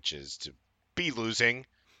now, which is to be losing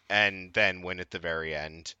and then win at the very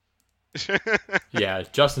end. Yeah,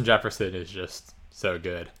 Justin Jefferson is just so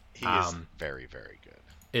good. He is very, very good.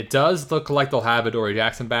 It does look like they'll have Adoree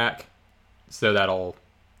Jackson back, so that'll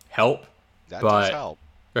help. That but does help.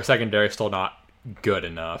 Their secondary is still not good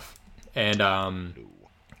enough. And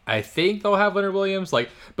I think they'll have Leonard Williams. Like,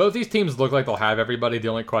 both these teams look like they'll have everybody. The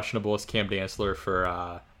only questionable is Cam Dantzler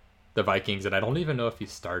for the Vikings, and I don't even know if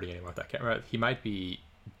he's starting anymore. I can't remember. He might be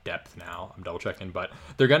depth now. I'm double checking, but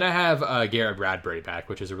they're gonna have Garrett Bradbury back,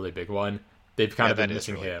 which is a really big one. They've kind of been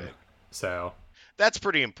missing really him, so that's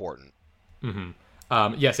pretty important.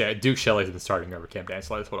 Yes, Duke Shelley's been starting over Cam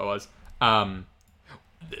Dantzler. That's what it was.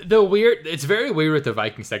 It's very weird with the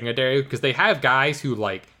Viking secondary because they have guys who,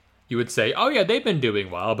 like, you would say, oh yeah, they've been doing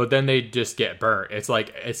well, but then they just get burnt. It's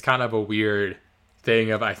like, it's kind of a weird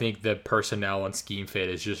thing of, I think the personnel and scheme fit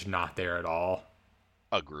is just not there at all.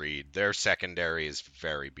 Agreed. Their secondary is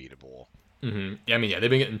very beatable. I mean, yeah, they've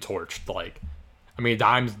been getting torched. Like, I mean,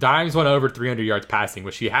 Dimes went over 300 yards passing,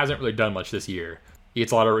 which he hasn't really done much this year. He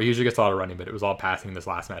usually gets a lot of running, but it was all passing this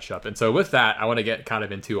last matchup. And so with that, I want to get kind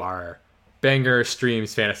of into our banger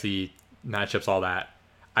streams, fantasy matchups, all that.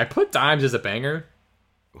 I put Dimes as a banger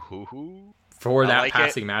for that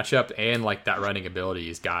passing matchup and like that running ability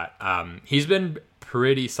he's got. He's been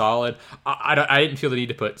pretty solid. I didn't feel the need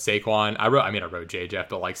to put Saquon. I wrote J. Jeff,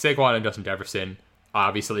 but like Saquon and Justin Jefferson,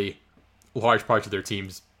 obviously large parts of their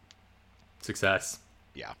team's success.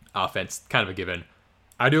 Yeah. Offense, kind of a given.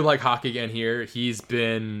 I do like Hawk again here. He's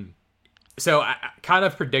been... So, kind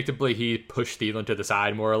of predictably, he pushed Thielen to the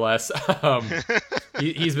side, more or less.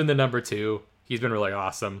 He's been the number 2. He's been really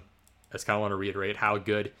awesome. I just kind of want to reiterate how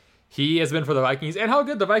good he has been for the Vikings and how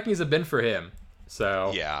good the Vikings have been for him.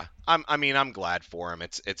 So yeah, I'm glad for him.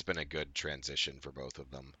 It's been a good transition for both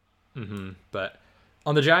of them. But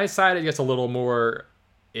on the Giants side, it gets a little more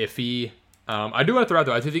iffy. I do want to throw out,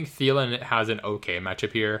 though, I do think Thielen has an okay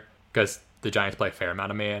matchup here because the Giants play a fair amount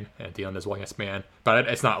of man, and Thielen is one against man. But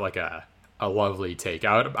it's not like a lovely take.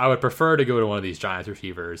 I would prefer to go to one of these Giants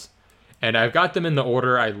receivers, and I've got them in the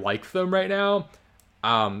order I like them right now.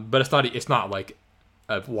 But it's not like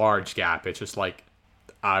a large gap. It's just like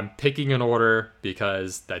I'm picking an order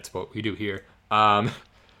because that's what we do here.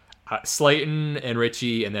 Slayton and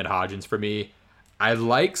Richie, and then Hodgins for me. I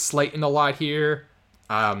like Slayton a lot here.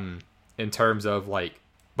 In terms of like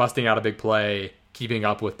busting out a big play, keeping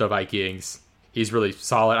up with the Vikings. He's really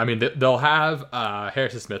solid. I mean, they'll have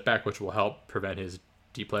Harrison Smith back, which will help prevent his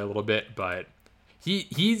deep play a little bit, but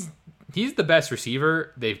he's the best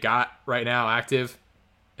receiver they've got right now active,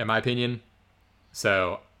 in my opinion.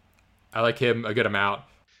 So I like him a good amount.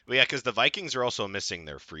 Well, yeah, because the Vikings are also missing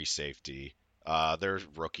their free safety. Their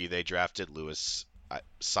rookie they drafted, Lewis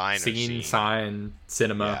Cinema,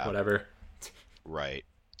 yeah. Whatever. Right.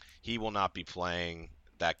 He will not be playing.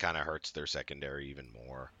 That kind of hurts their secondary even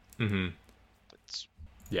more.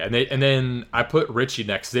 Yeah, and then I put Richie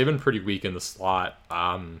next. They've been pretty weak in the slot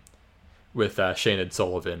with Shannon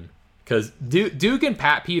Sullivan. Because Duke and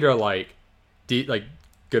Pat Pete are like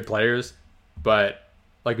good players, but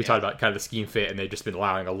like we talked about, kind of the scheme fit, and they've just been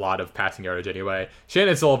allowing a lot of passing yardage anyway.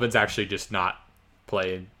 Shannon Sullivan's actually just not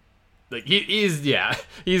playing. Like he's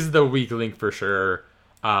the weak link for sure.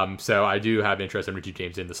 So I do have interest in Richie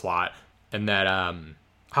James in the slot, and that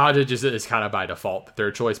Hodgins is kind of by default the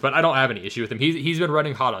third choice, but I don't have any issue with him. He's been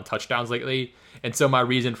running hot on touchdowns lately, and so my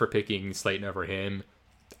reason for picking Slayton over him,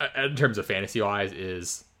 in terms of fantasy wise,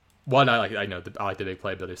 is one, I like the big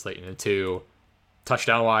playability of Slayton, and two,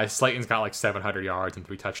 touchdown wise, Slayton's got like 700 yards and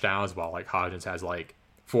 3 touchdowns, while like Hodgins has like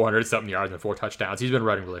 400 something yards and 4 touchdowns. He's been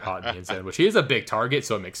running really hot in the end zone, which he is a big target,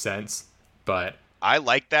 so it makes sense. But I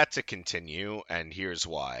like that to continue, and here's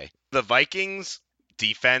why. The Vikings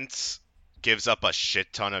defense gives up a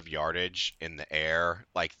shit ton of yardage in the air,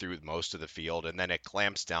 like through most of the field, and then it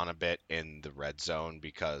clamps down a bit in the red zone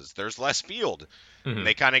because there's less field. Mm-hmm.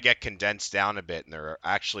 They kind of get condensed down a bit, and they're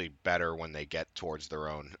actually better when they get towards their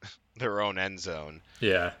own end zone.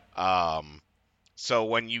 Yeah. So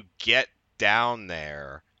when you get down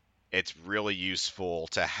there, it's really useful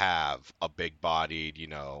to have a big-bodied,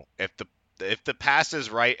 if the pass is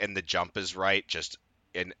right and the jump is right, just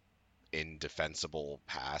an indefensible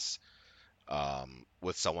pass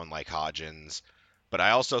with someone like Hodgins. But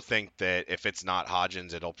I also think that if it's not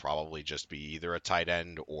Hodgins, it'll probably just be either a tight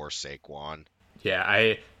end or Saquon.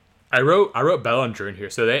 Yeah, I wrote Bellinger in here,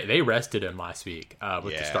 so they rested him last week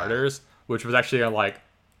with the Yeah. starters, which was actually like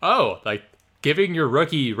giving your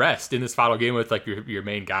rookie rest in this final game with like your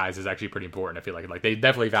main guys is actually pretty important. I feel like they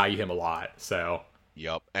definitely value him a lot. So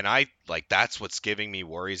Yep. And that's what's giving me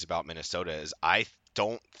worries about Minnesota is I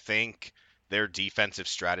don't think their defensive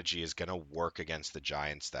strategy is going to work against the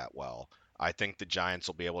Giants that well. I think the Giants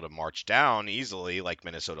will be able to march down easily like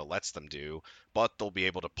Minnesota lets them do, but they'll be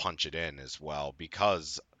able to punch it in as well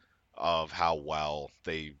because of how well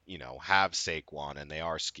they, have Saquon and they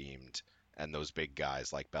are schemed and those big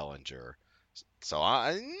guys like Bellinger. So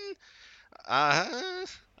I'm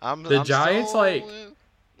Giants still,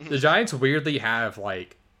 the Giants weirdly have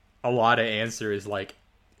like a lot of answers like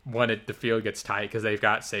when the field gets tight because they've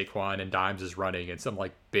got Saquon and Dimes is running and some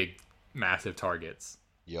like big massive targets.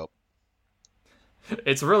 Yep.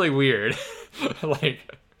 It's really weird. Like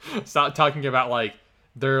stop talking about like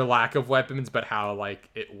their lack of weapons, but how like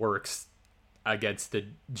it works against the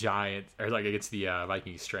Giants or like against the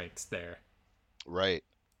Vikings strengths there. Right.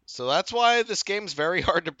 So that's why this game's very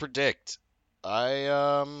hard to predict.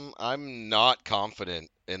 I'm not confident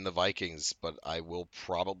in the Vikings, but I will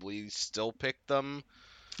probably still pick them.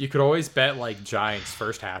 You could always bet like Giants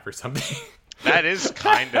first half or something. That is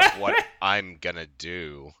kind of what I'm gonna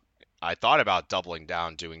do. I thought about doubling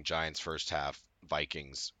down, doing Giants first half,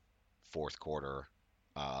 Vikings fourth quarter.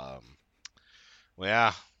 Well,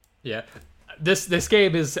 yeah. Yeah. This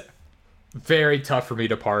game is very tough for me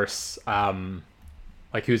to parse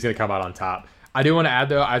like who's going to come out on top. I do want to add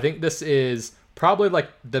though, I think this is probably like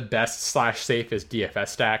the best / safest DFS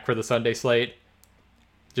stack for the Sunday slate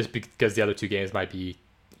just because the other two games might be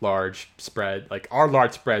large spread. Like our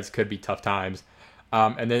large spreads could be tough times.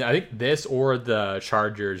 And then I think this or the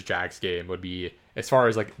Chargers Jags game would be, as far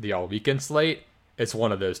as like the all weekend slate, it's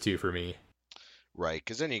one of those two for me. Right,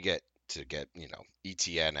 because then you get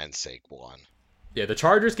ETN and Saquon. Yeah, the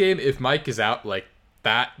Chargers game, if Mike is out, like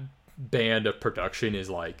that band of production is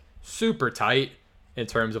like super tight in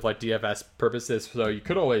terms of like DFS purposes. So you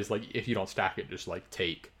could always like, if you don't stack it, just like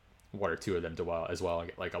take one or two of them as well and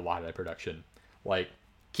get like a lot of that production. Like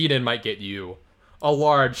Keenan might get you a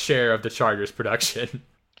large share of the Chargers production.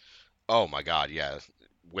 Oh my God, yeah.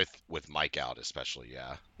 With Mike out, especially,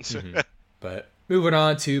 yeah. Mm-hmm. But moving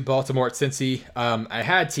on to Baltimore at Cincy. I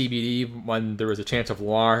had TBD when there was a chance of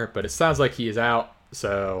Lamar, but it sounds like he is out.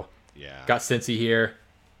 So yeah, got Cincy here.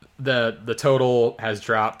 The total has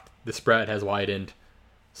dropped. The spread has widened.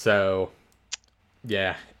 So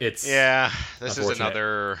yeah, this is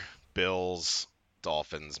another Bills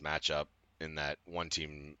Dolphins matchup in that one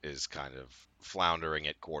team is kind of floundering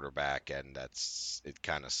at quarterback, and it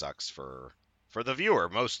kind of sucks for the viewer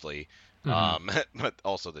mostly. But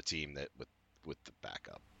also the team that with the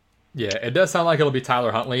backup. Yeah, it does sound like it'll be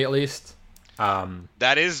Tyler Huntley at least.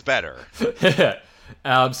 That is better.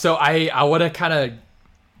 So I want to kind of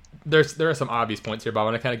there are some obvious points here, but I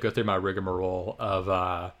want to kind of go through my rigmarole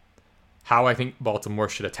of how I think Baltimore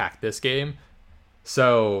should attack this game.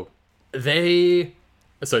 So they're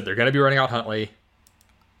going to be running out Huntley.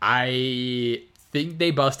 I think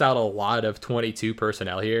they bust out a lot of 22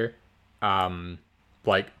 personnel here.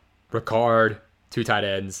 Like Ricard, 2 tight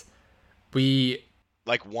ends.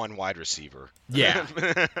 Like one wide receiver. Yeah.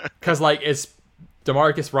 Because like it's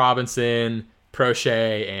DeMarcus Robinson,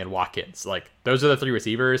 Prochet, and Watkins. Like those are the 3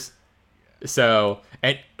 receivers. So,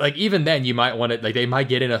 and like even then you might want to, like they might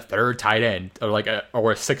get in a 3rd tight end or like a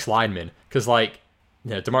 6th lineman. Because like,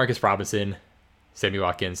 DeMarcus Robinson, Sammy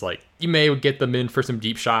Watkins, like you may get them in for some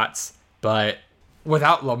deep shots, but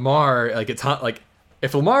without Lamar, like it's like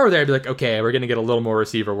if Lamar were there, I'd be like, okay, we're gonna get a little more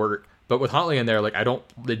receiver work. But with Huntley in there, like I don't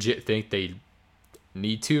legit think they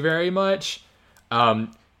need to very much.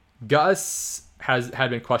 Gus had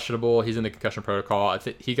been questionable. He's in the concussion protocol. I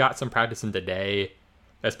think he got some practice in today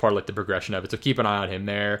as part of like the progression of it. So keep an eye on him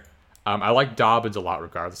there. I like Dobbins a lot.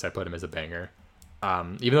 Regardless, I put him as a banger.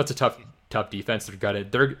 Even though it's a tough defense,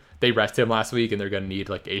 they rested him last week and they're gonna need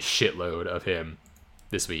like a shitload of him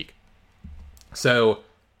this week. So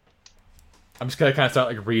I'm just gonna kind of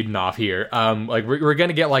start like reading off here. Like we're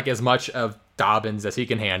gonna get like as much of Dobbins as he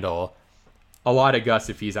can handle. A lot of Gus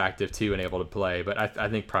if he's active too and able to play, but I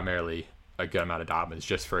think primarily a good amount of Dobbins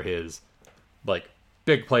just for his like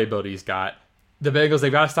big playability he's got. The Bengals,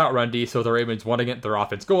 they've got to stop run D, so the Ravens want to get their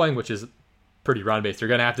offense going, which is pretty run based. They're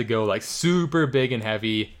gonna have to go like super big and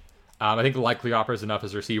heavy. I think likely offers enough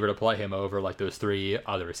as a receiver to play him over like those 3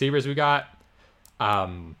 other receivers we got.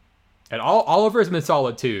 And Oliver has been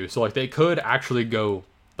solid too, so like they could actually go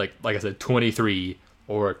like I said 23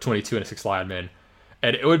 or 22 and a 6 lineman.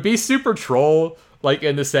 And it would be super troll, like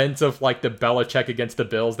in the sense of like the Belichick against the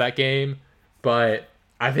Bills that game. But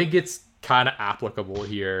I think it's kind of applicable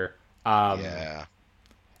here. Yeah.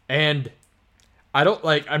 And I don't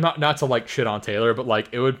like, I'm not to like shit on Taylor, but like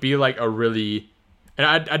it would be like a really, and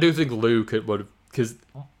I do think Lou would, because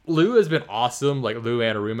Lou has bou awesome. Like Lou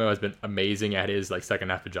Anarumo has been amazing at his like second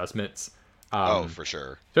half adjustments. For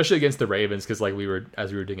sure. Especially against the Ravens, because like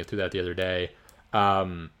as we were digging through that the other day.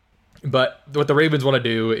 But what the Ravens want to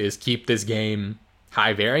do is keep this game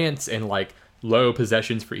high variance and like low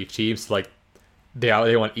possessions for each team. So like they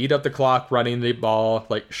want to eat up the clock running the ball,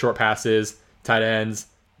 like short passes, tight ends.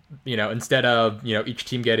 Instead of each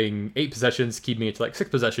team getting 8 possessions, keeping it to like 6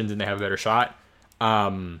 possessions, and they have a better shot.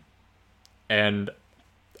 And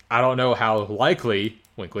I don't know how likely,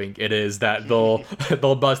 wink wink, it is that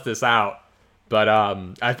they'll bust this out. But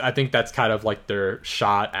I think that's kind of like their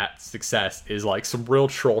shot at success, is like some real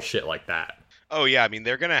troll shit like that. Oh yeah, I mean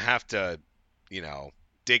they're gonna have to,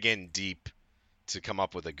 dig in deep to come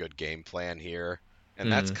up with a good game plan here,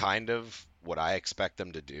 and that's kind of what I expect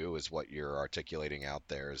them to do. Is what you're articulating out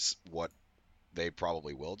there is what they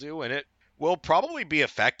probably will do, and it will probably be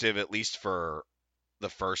effective at least for the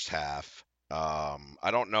first half.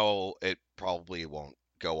 I don't know, it probably won't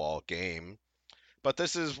go all game. But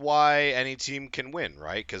this is why any team can win,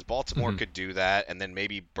 right? Because Baltimore could do that, and then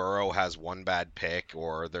maybe Burrow has one bad pick,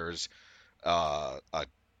 or there's a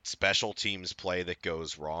special teams play that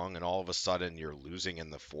goes wrong, and all of a sudden you're losing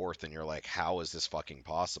in the fourth, and you're like, how is this fucking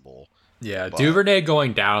possible? Yeah, Duvernay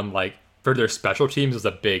going down like for their special teams was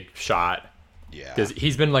a big shot. Yeah. Because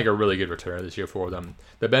he's been like a really good returner this year for them.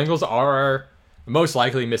 The Bengals are most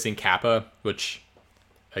likely missing Kappa, which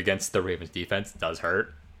against the Ravens defense does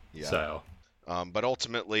hurt. Yeah. So... but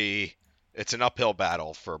ultimately, it's an uphill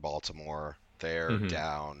battle for Baltimore. They're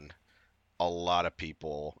down a lot of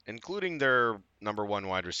people, including their number 1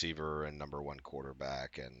 wide receiver and number 1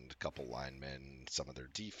 quarterback, and a couple linemen, some of their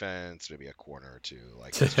defense, maybe a corner or two.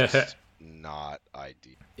 Like, it's just not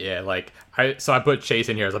ideal. Yeah, like I put Chase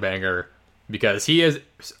in here as a banger because he is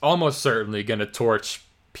almost certainly going to torch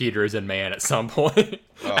Peters and Mann at some point,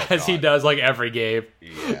 as he does like every game.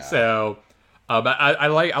 Yeah. So. But I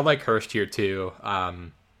like Hurst here too.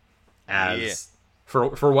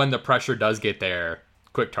 For when the pressure does get there,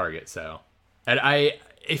 quick target. So, and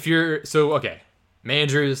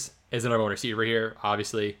Mandrews is the number 1 receiver here,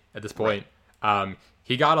 obviously at this point. Right.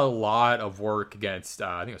 He got a lot of work against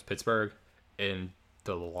I think it was Pittsburgh in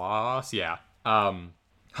the loss. Yeah.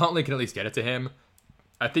 Huntley can at least get it to him.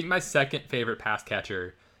 I think my second favorite pass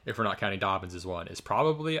catcher, if we're not counting Dobbins as one, is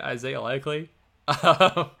probably Isaiah Likely.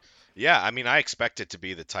 Yeah, I mean, I expect it to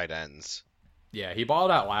be the tight ends. Yeah, he balled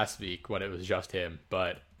out last week when it was just him,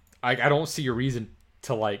 but I don't see a reason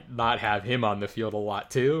to like not have him on the field a lot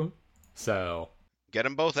too. So get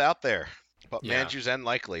them both out there. But yeah. Mandrews and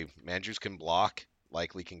Likely. Mandrews can block,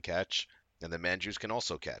 Likely can catch, and then Mandrews can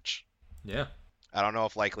also catch. Yeah. I don't know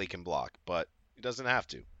if Likely can block, but he doesn't have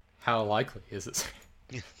to. How likely is it?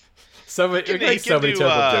 so many terrible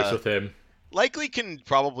jokes with him. Likely can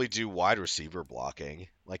probably do wide receiver blocking.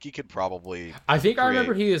 Like, he could probably... I think I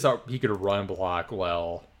remember he could run block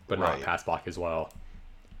well, but not pass block as well.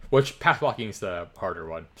 Which, pass blocking is the harder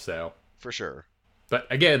one, so... For sure. But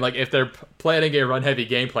again, like, if they're planning a run-heavy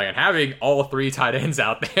game plan, having all 3 tight ends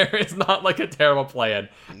out there is not, like, a terrible plan.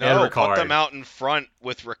 No, put them out in front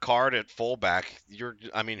with Ricard at fullback.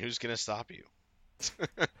 Who's going to stop you?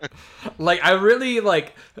 Like,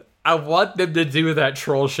 I want them to do that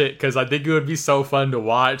troll shit because I think it would be so fun to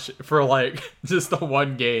watch for like just the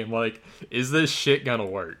one game. Like, is this shit gonna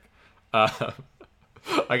work? Like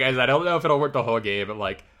guys, I don't know if it'll work the whole game, but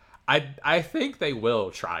like, I think they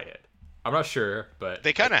will try it. I'm not sure, but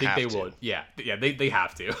they kind of have they to. Will. Yeah, they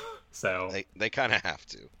have to. So they kind of have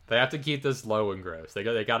to. They have to keep this low and gross. They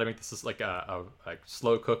got to make this like a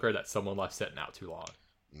slow cooker that someone left sitting out too long.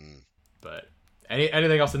 But.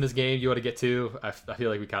 Anything else in this game you want to get to? I feel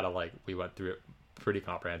like we went through it pretty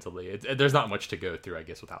comprehensively. There's not much to go through, I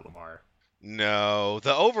guess, without Lamar. No,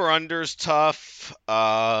 the over-under's tough.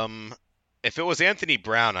 If it was Anthony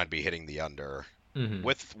Brown, I'd be hitting the under. Mm-hmm.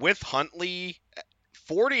 With Huntley,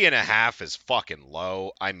 40.5 is fucking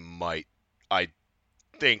low. I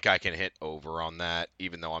think I can hit over on that,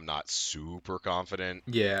 even though I'm not super confident.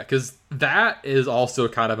 Yeah, because that is also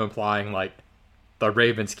kind of implying like the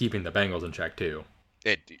Ravens keeping the Bengals in check too.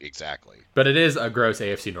 Exactly. But it is a gross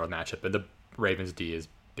AFC North matchup, and the Ravens D has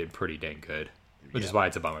been pretty dang good, which is why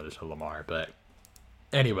it's a bummer there's no Lamar. But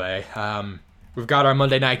anyway, we've got our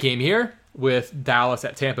Monday night game here with Dallas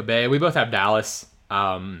at Tampa Bay. We both have Dallas.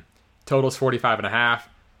 Total's 45.5.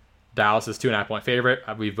 Dallas is 2.5 point favorite.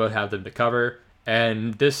 We both have them to cover,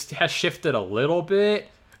 and this has shifted a little bit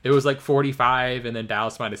It was like 45 and then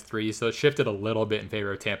Dallas -3, so it shifted a little bit in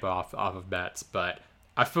favor of Tampa off of bets. But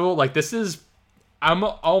I feel like I'm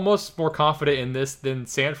almost more confident in this than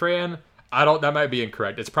San Fran. That might be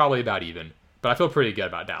incorrect. It's probably about even, but I feel pretty good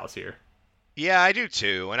about Dallas here. Yeah, I do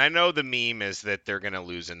too. And I know the meme is that they're going to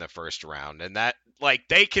lose in the first round. And that, like,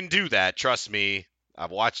 they can do that. Trust me.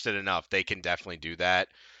 I've watched it enough. They can definitely do that.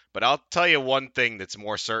 But I'll tell you one thing that's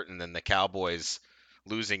more certain than the Cowboys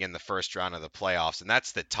losing in the first round of the playoffs, and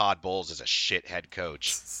that's that Todd Bowles is a shit head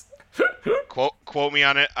coach. Quote me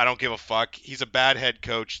on it. I don't give a fuck. He's a bad head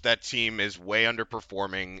coach. That team is way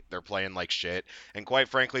underperforming. They're playing like shit. And quite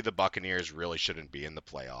frankly, the Buccaneers really shouldn't be in the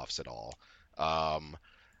playoffs at all.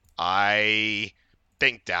 I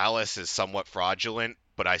think Dallas is somewhat fraudulent,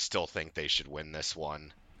 but I still think they should win this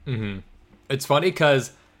one. Mm-hmm. It's funny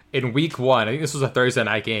because in week 1, I think this was a Thursday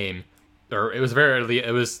night game, or it was very early.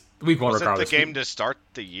 It was week 1 was regardless. Was it the game to start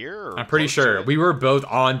the year? I'm pretty sure. We were both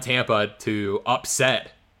on Tampa to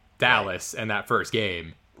upset Dallas in that first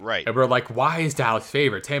game. Right. And we're like, why is Dallas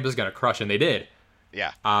favored? Tampa's going to crush, and they did.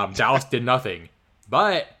 Yeah. Dallas did nothing.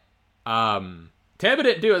 But Tampa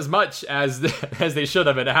didn't do as much as they should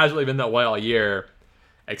have, and it hasn't really been that well all year,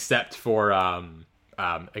 except for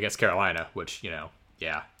against Carolina, which, yeah.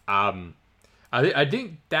 I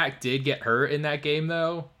think Dak did get hurt in that game,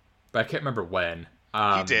 though, but I can't remember when.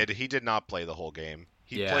 He did. He did not play the whole game.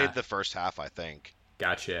 He played the first half, I think.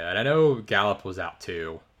 Gotcha. And I know Gallup was out,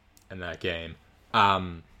 too, in that game.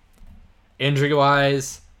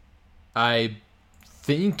 Injury-wise, I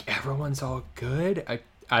think everyone's all good.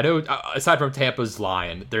 I know, aside from Tampa's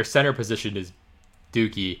line, their center position is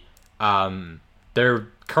Dookie. Their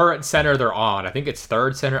current center they're on, I think it's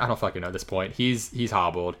third center. I don't fucking know at this point. He's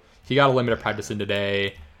hobbled. He got a limited practice in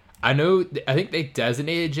today. I think they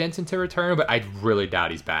designated Jensen to return, but I really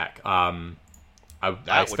doubt he's back. I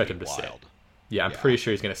expect him to sit. Yeah, I'm pretty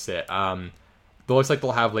sure he's going to sit. It looks like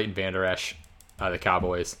they'll have Leighton Vander Esch, the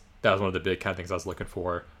Cowboys. That was one of the big kind of things I was looking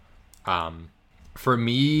for. For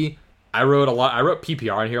me, I wrote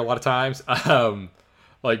PPR in here a lot of times. I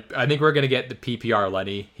think we're going to get the PPR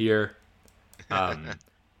Lenny here.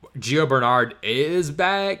 Gio Bernard is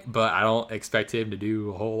back, but I don't expect him to do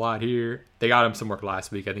a whole lot here. They got him some work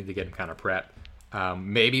last week. I think to get him kind of prepped.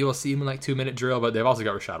 Maybe we'll see him in like 2-minute drill, but they've also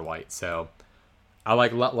got Rachaad White. So I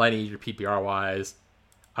like Lenny, your PPR wise.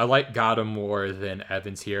 I like Goddard more than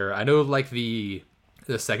Evans here. I know like the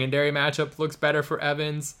secondary matchup looks better for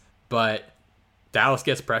Evans, but Dallas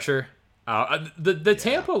gets pressure. The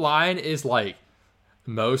Tampa line is like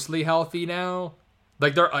mostly healthy now.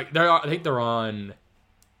 Like I think they're on.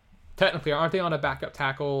 Technically, aren't they on a backup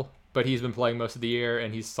tackle? But he's been playing most of the year,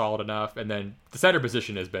 and he's solid enough. And then the center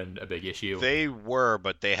position has been a big issue. They were,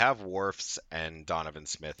 but they have Wirfs and Donovan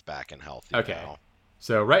Smith back and healthy now.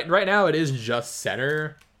 So right now it is just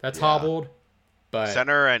center that's hobbled. But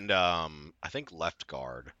center and I think left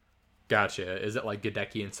guard. Gotcha. Is it like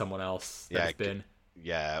Gadecki and someone else that's been?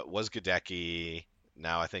 Yeah, it was Gadecki.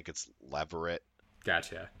 Now I think it's Leverett.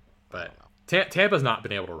 Gotcha. But Tampa's not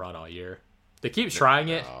been able to run all year. They keep trying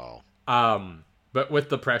it. But with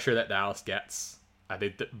the pressure that Dallas gets, I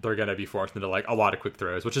think they're going to be forced into like a lot of quick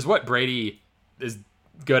throws, which is what Brady is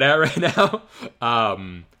good at right now.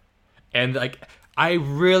 And like I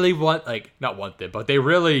really not want them, but they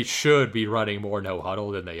really should be running more no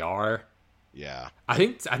huddle than they are. Yeah. I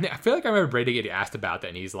feel like I remember Brady getting asked about that,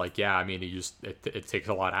 and he's like, "Yeah, I mean, it takes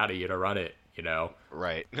a lot out of you to run it,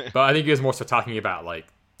 Right. But I think he was more so talking about like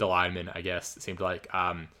the linemen, I guess it seemed like.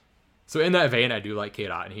 So in that vein, I do like Cade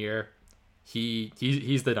Otton here.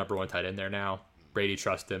 He's the number one tight end there now. Brady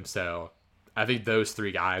trusts him, so I think those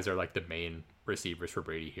three guys are like the main receivers for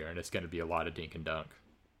Brady here, and it's going to be a lot of dink and dunk.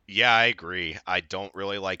 Yeah, I agree. I don't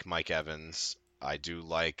really like Mike Evans. I do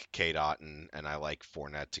like Cade Otton, and I like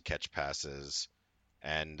Fournette to catch passes.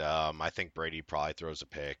 And I think Brady probably throws a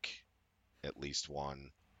pick, at least one.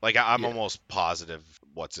 Like, I'm almost positive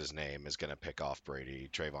what's his name is going to pick off Brady,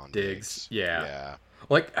 Trayvon Diggs. Yeah.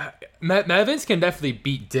 Like, Evans can definitely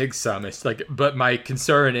beat Diggs some. It's like, but my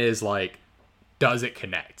concern is, like, does it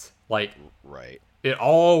connect? Like, right. It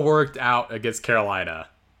all worked out against Carolina,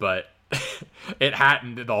 but it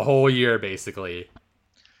hadn't the whole year, basically.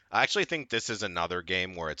 I actually think this is another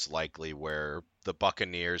game where it's likely where the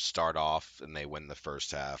Buccaneers start off and they win the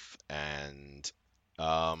first half, and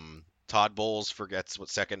Todd Bowles forgets what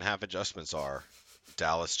second half adjustments are.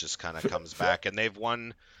 Dallas just kind of comes back, and they've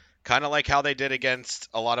won kind of like how they did against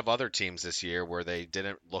a lot of other teams this year where they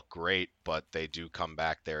didn't look great, but they do come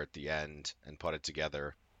back there at the end and put it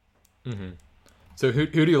together. Mm-hmm. So who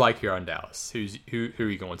do you like here on Dallas? Who are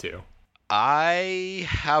you going to? I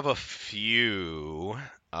have a few.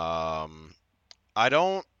 I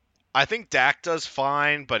don't I think Dak does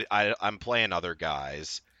fine, but I'm playing other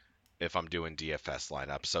guys if I'm doing DFS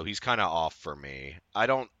lineups, so he's kind of off for me. I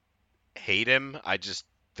don't hate him. I just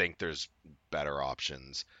think there's better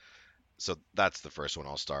options. So that's the first one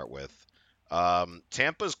I'll start with.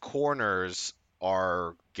 Tampa's corners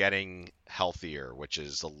are getting healthier, which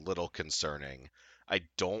is a little concerning. I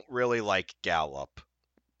don't really like Gallup,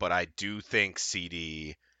 but I do think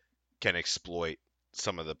CD can exploit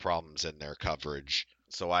some of the problems in their coverage.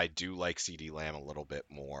 So I do like CD Lamb a little bit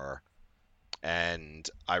more. And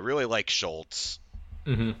I really like Schultz.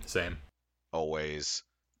 Same. Always.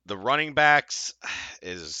 The running backs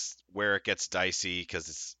is where it gets dicey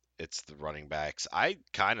because it's the running backs. I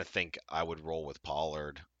kind of think I would roll with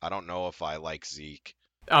Pollard. I don't know if I like Zeke.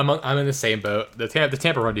 I'm in the same boat. The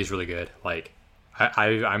Tampa run D is really good. Like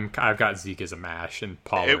I've got Zeke as a mash and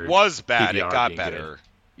Pollard. It was bad. PPR It got being better.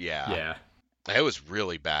 Good. Yeah. Yeah. It was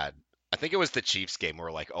really bad. I think it was the Chiefs game where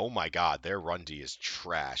we're like, oh my god, their run D is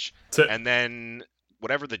trash. And then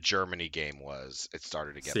whatever the Germany game was, it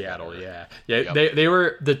started to get Seattle, better. yeah. Yep. They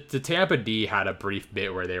were the Tampa D had a brief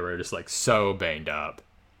bit where they were just like so banged up.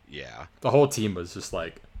 Yeah. The whole team was just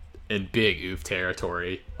like in big oof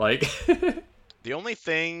territory. Like the only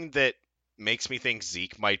thing that makes me think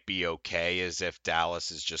Zeke might be okay is if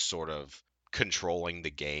Dallas is just sort of controlling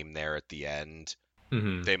the game there at the end.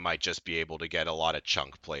 They might just be able to get a lot of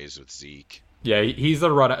chunk plays with Zeke. Yeah, he's the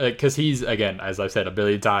runner because he's, again, as I've said a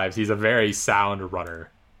billion times, he's a very sound runner.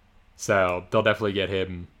 So they'll definitely get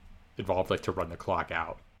him involved, like to run the clock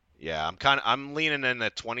out. Yeah, I'm leaning in a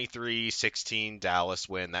 23-16 Dallas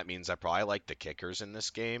win. That means I probably like the kickers in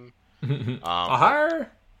this game. I'm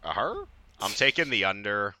taking the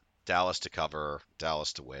under. Dallas to cover,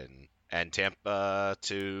 Dallas to win, and Tampa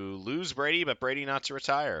to lose Brady, but Brady not to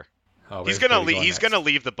retire. Oh, he's gonna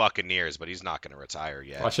leave the Buccaneers, but he's not gonna retire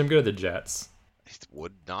yet. Watch him go to the Jets. It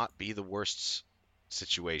would not be the worst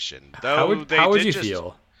situation. How would you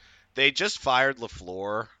feel? They just fired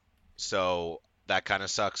LaFleur, so that kind of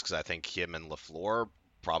sucks because I think him and LaFleur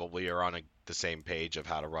probably are on the same page of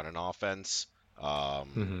how to run an offense. I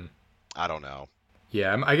don't know.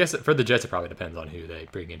 Yeah, I guess for the Jets, it probably depends on who they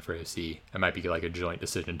bring in for OC. It might be like a joint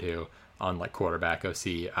decision too on like quarterback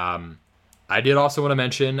OC. I did also want to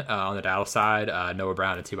mention on the Dallas side, Noah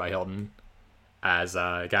Brown and T.Y. Hilton as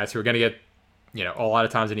guys who are going to get, a lot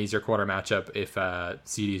of times an easier corner matchup if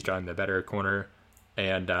CD's drawing the better corner.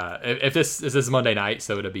 And if this is Monday night,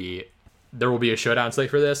 so there will be a showdown slate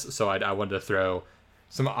for this. So I wanted to throw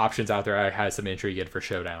some options out there. I had some intrigue in for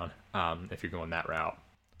showdown if you're going that route.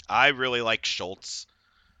 I really like Schultz.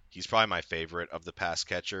 He's probably my favorite of the pass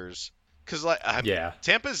catchers. Because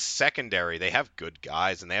Tampa's secondary, they have good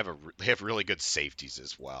guys and they have really good safeties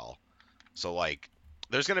as well. So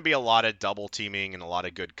there's going to be a lot of double teaming and a lot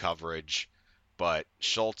of good coverage, but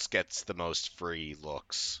Schultz gets the most free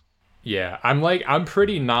looks. Yeah, I'm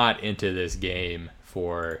pretty not into this game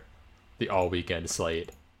for the all weekend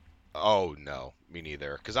slate. Oh no, me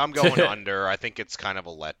neither. Because I'm going under. I think it's kind of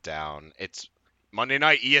a letdown. It's Monday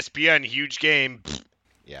night, ESPN, huge game.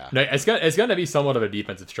 Yeah. No, it's gonna be somewhat of a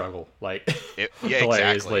defensive struggle. Hilariously.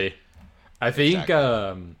 Exactly. I think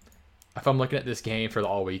if I'm looking at this game for the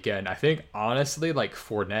all weekend, I think honestly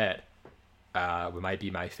Fournette might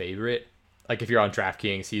be my favorite. Like if you're on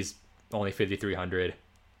DraftKings, he's only 5,300.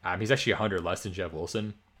 He's actually 100 less than Jeff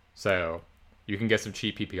Wilson, so you can get some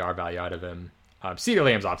cheap PPR value out of him. CeeDee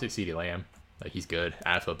Lamb's obviously CeeDee Lamb. He's good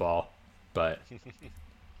at football, but.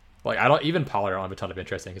 I don't even Pollard. I don't have a ton of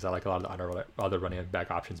interest in because I like a lot of the other running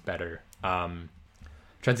back options better. Trying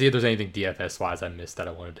to see if there's anything DFS wise I missed that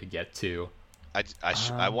I wanted to get to.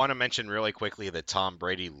 I want to mention really quickly that Tom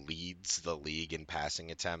Brady leads the league in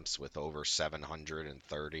passing attempts with over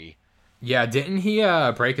 730. Yeah, didn't he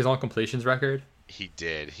break his own completions record? He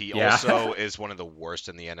did. He also is one of the worst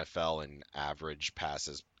in the NFL in average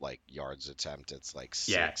passes, yards attempt. It's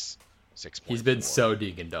 6. He's been so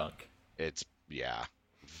dink and dunk. It's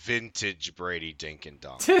vintage Brady dink and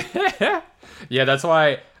dunk. Yeah, that's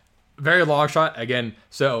why very long shot again.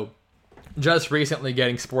 So just recently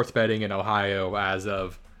getting sports betting in Ohio as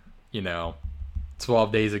of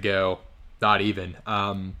 12 days ago, not even.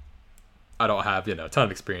 I don't have a ton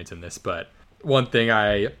of experience in this, but one thing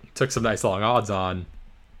I took some nice long odds on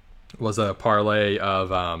was a parlay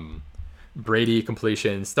of Brady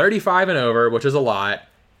completions 35 and over, which is a lot.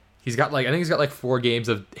 He's got I think he's got 4 games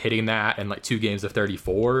of hitting that and 2 games of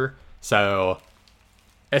 34. So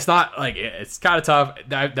it's not it's kind of tough.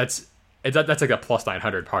 That's a plus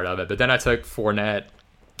 900 part of it. But then I took Fournette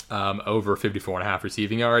over 54.5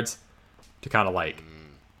 receiving yards to kind of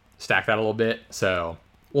stack that a little bit. So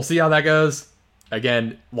we'll see how that goes.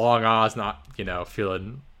 Again, long odds, not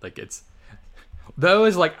feeling Like it's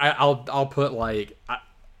those like I'll put like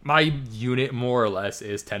my unit more or less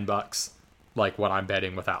is $10. Like when I'm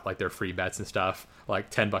betting without like their free bets and stuff,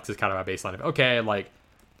 like $10 is kind of my baseline of okay, like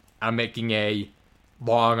I'm making a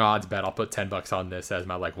long odds bet. I'll put $10 on this as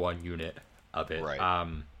my like one unit of it. Right.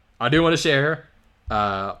 I do want to share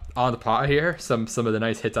on the pot here some of the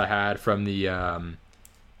nice hits I had from the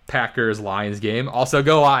Packers Lions game. Also,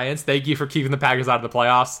 go Lions! Thank you for keeping the Packers out of the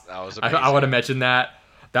playoffs. That was amazing. I want to mention that.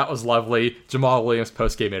 That was lovely. Jamal Williams'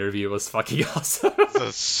 post-game interview was fucking awesome.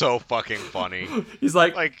 That's so fucking funny. He's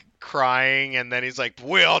like crying, and then he's like,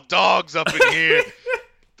 "We all dogs up in here.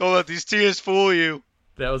 Don't let these tears fool you."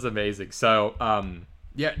 That was amazing. So,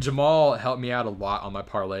 yeah, Jamal helped me out a lot on my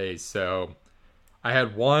parlays. So, I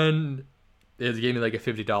had one. It gave me like a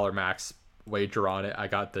 $50 max wager on it. I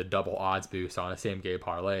got the double odds boost on a same game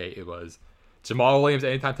parlay. It was Jamal Williams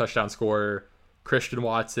anytime touchdown scorer. Christian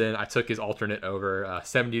Watson, I took his alternate over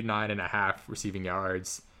 79.5 receiving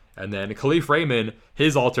yards. And then Khalif Raymond,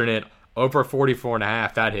 his alternate over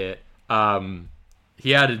 44.5. That hit.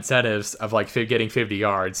 He had incentives of like getting 50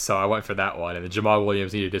 yards, so I went for that one. And then Jamal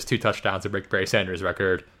Williams needed just 2 touchdowns to break Barry Sanders'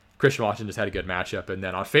 record. Christian Watson just had a good matchup. And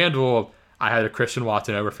then on FanDuel, I had a Christian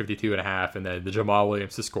Watson over 52.5, and then the Jamal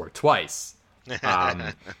Williams to score twice.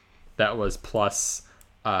 That was plus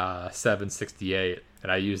 768,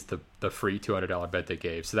 and I used the free $200 bet they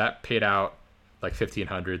gave. So that paid out like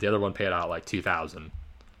 $1,500. The other one paid out like $2,000.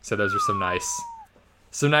 So those are some nice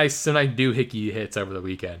doohickey hits over the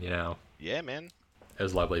weekend. You know. Yeah, man. It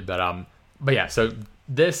was lovely, but yeah. So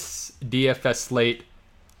this DFS slate,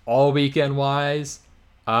 all weekend wise,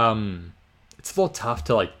 it's a little tough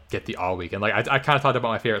to like get the all weekend. Like I kind of talked about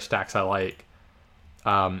my favorite stacks I like.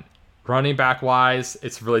 Running back wise,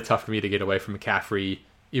 it's really tough for me to get away from McCaffrey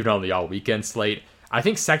even on the all weekend slate. I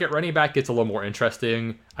think second running back gets a little more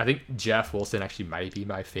interesting. I think Jeff Wilson actually might be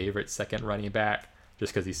my favorite second running back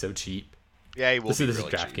just because he's so cheap. Yeah, he will. This is really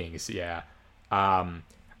DraftKings, yeah.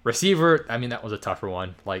 Receiver, I mean, that was a tougher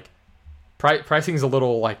one. Like, pricing is a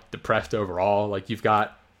little, like, depressed overall. Like, you've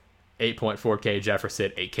got 8.4K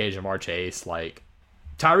Jefferson, 8K Jamar Chase. Like,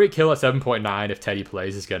 Tyreek Hill at 7.9, if Teddy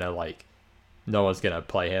plays, is going to, like, no one's going to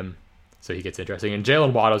play him. So he gets interesting. And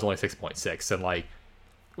Jalen Waddle's only 6.6. And, like,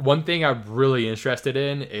 one thing I'm really interested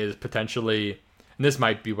in is potentially, and this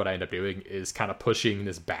might be what I end up doing, is kind of pushing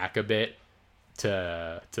this back a bit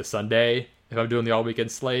to Sunday if I'm doing the all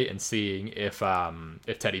weekend slate and seeing if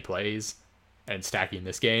Teddy plays and stacking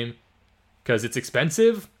this game, because it's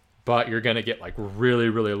expensive, but you're gonna get like really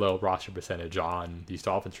really low roster percentage on these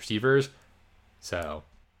Dolphins receivers. So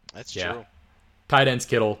that's true. Tight ends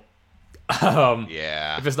Kittle.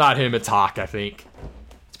 Yeah. If it's not him, it's Hawk. I think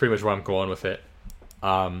it's pretty much where I'm going with it.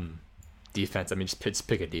 Defense. I mean, just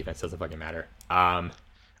pick a defense. Doesn't fucking matter. I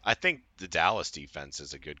think the Dallas defense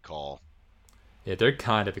is a good call. Yeah, they're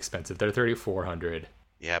kind of expensive. They're 3,400.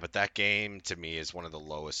 Yeah, but that game to me is one of the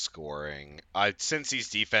lowest scoring. Cincy's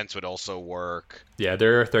defense would also work. Yeah,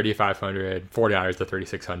 they're 3,500. 49ers to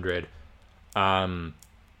 3,600.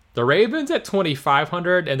 The Ravens at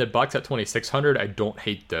 2,500 and the Bucks at 2,600. I don't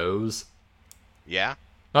hate those. Yeah.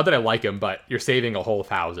 Not that I like them, but you're saving a whole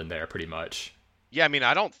 1,000 there, pretty much. Yeah, I mean,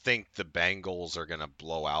 I don't think the Bengals are gonna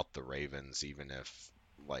blow out the Ravens, even if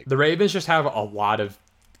like the Ravens just have a lot of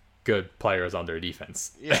good players on their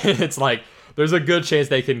defense. Yeah. It's like there's a good chance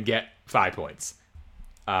they can get 5 points.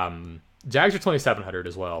 Jags are 2,700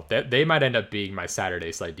 as well. They might end up being my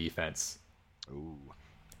Saturday slate defense. Ooh.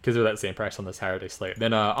 Because they're that same price on the Saturday slate.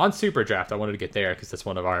 Then on Super Draft, I wanted to get there because that's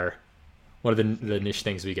one of the niche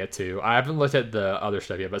things we get to. I haven't looked at the other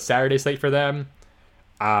stuff yet, but Saturday slate for them,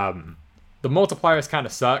 the multipliers kind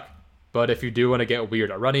of suck. But if you do want to get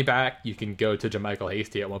weird at running back, you can go to JaMychal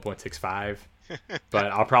Hasty at 1.65. But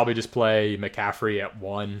I'll probably just play McCaffrey at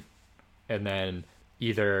 1, and then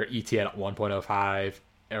either ETN at 1.05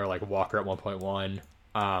 or like Walker at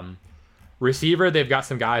 1.1. Receiver, they've got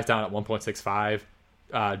some guys down at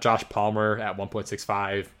 1.65. Josh Palmer at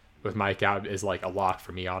 1.65 with Mike out is like a lock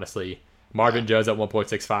for me, honestly. Marvin Jones at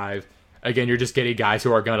 1.65. Again, you're just getting guys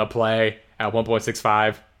who are going to play at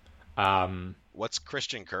 1.65. What's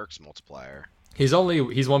Christian Kirk's multiplier? He's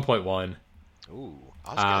 1.1. Ooh,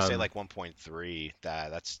 I was gonna say like 1.3.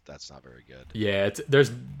 That's not very good. Yeah,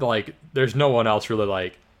 there's no one else really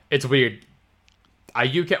like. It's weird.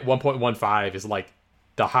 Ayuk at 1.15 is like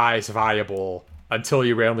the highest viable until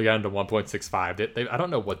you randomly get into 1.65. I don't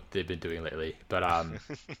know what they've been doing lately, but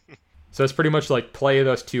so it's pretty much like play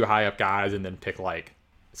those two high up guys and then pick like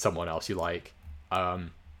someone else you like.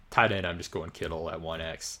 Tight end, I'm just going Kittle at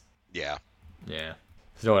 1x. Yeah. There's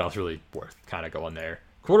no one else really worth kind of going there.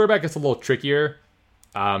 Quarterback is a little trickier.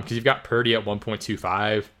 Because you've got Purdy at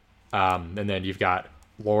 1.25, and then you've got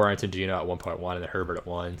Lawrence and Gino at 1.1, and then Herbert at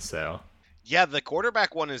 1. So Yeah, the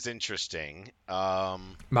quarterback one is interesting.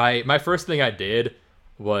 my first thing I did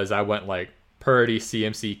was I went like Purdy,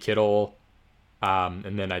 CMC, Kittle,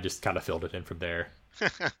 and then I just kind of filled it in from there.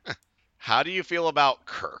 How do you feel about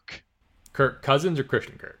Kirk? Kirk Cousins or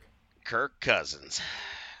Christian Kirk? Kirk Cousins.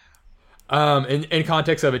 In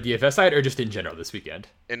context of a DFS site or just in general this weekend?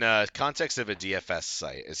 In a context of a DFS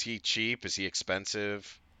site, is he cheap? Is he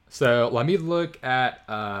expensive? So let me look at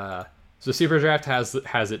so SuperDraft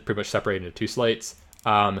has it pretty much separated into 2 slates.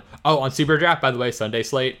 On SuperDraft, by the way, Sunday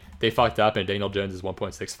slate, they fucked up and Daniel Jones is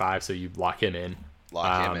 1.65, so you lock him in.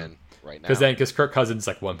 Lock him in right now. Because Kirk Cousins is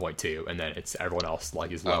like 1.2, and then it's everyone else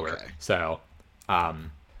like is lower. Okay. So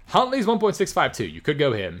Huntley's 1.65 too. You could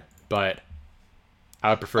go him, but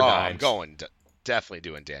I would prefer Dimes. I'm going definitely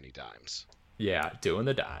doing Danny Dimes. Yeah, doing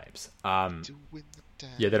the Dimes. Doing the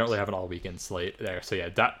Dimes. Yeah, they don't really have an all-weekend slate there. So, yeah,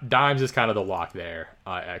 Dimes is kind of the lock there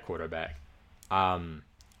at quarterback. On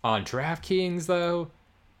DraftKings, though,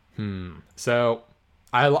 so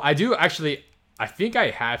I do actually, I think I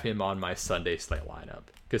have him on my Sunday slate lineup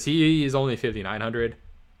because he is only 5,900.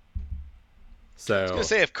 So I was going to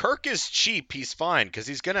say, if Kirk is cheap, he's fine because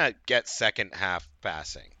he's going to get second half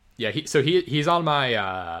passing. Yeah, he's on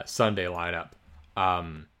my Sunday lineup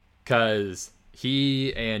because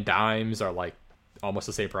he and Dimes are like almost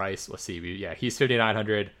the same price. Let's see. He's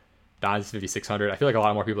 5,900. Dimes is 5,600. I feel like a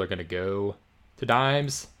lot more people are going to go to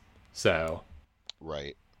Dimes. So.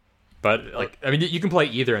 Right. But, like, I mean, you can play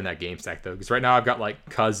either in that game stack, though. Because right now I've got, like,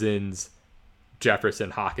 Cousins,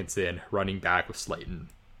 Jefferson, Hawkinson, running back with Slayton.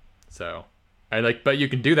 So. And, like, but you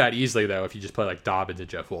can do that easily, though, if you just play, like, Dobbins and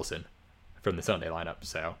Jeff Wilson from the Sunday lineup.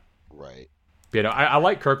 So. Right. You know, I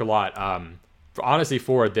like Kirk a lot. Honestly,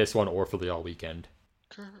 for this one or for the all weekend.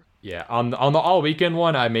 Kirk. Yeah, on the all weekend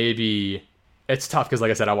one, it's tough because,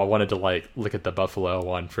 like I said, I wanted to like look at the Buffalo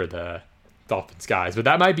one for the Dolphins guys, but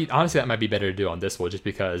that might be better to do on this one just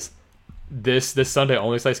because this Sunday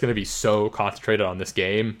only site is going to be so concentrated on this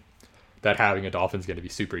game that having a Dolphins is going to be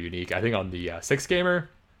super unique. I think on the 6-gamer,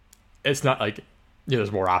 it's not like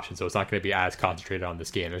there's more options, so it's not going to be as concentrated on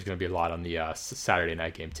this game. There's going to be a lot on the Saturday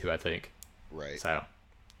night game too, I think. Right. So,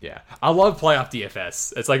 yeah, I love playoff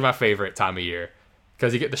DFS. It's like my favorite time of year.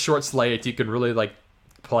 Because you get the short slate, you can really like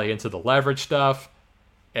play into the leverage stuff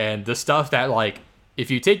and the stuff that like if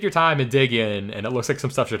you take your time and dig in and it looks like some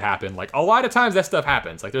stuff should happen, like a lot of times that stuff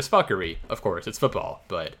happens. Like there's fuckery, of course, it's football,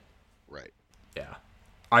 but right. Yeah.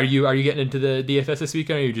 Are you getting into the DFS this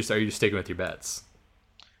weekend or are you just sticking with your bets?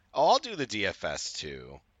 Oh, I'll do the DFS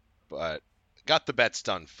too, but got the bets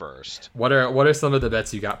done first. What are some of the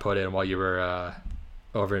bets you got put in while you were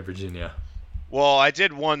over in Virginia? Well, I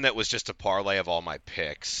did one that was just a parlay of all my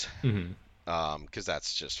picks, Mm-hmm. Because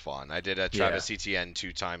that's just fun. I did a Travis Etienne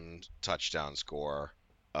 2-time touchdown score.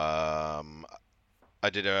 I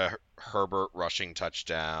did a Herbert rushing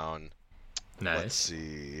touchdown. Nice. Let's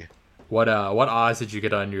see. What odds did you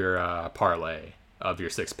get on your parlay of your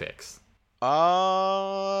 6 picks?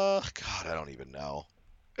 God, I don't even know.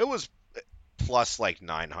 It was plus like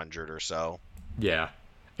 900 or so. Yeah.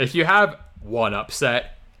 If you have one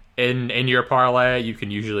upset in your parlay, you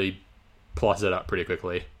can usually plus it up pretty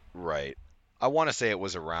quickly. Right. I want to say it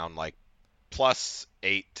was around like plus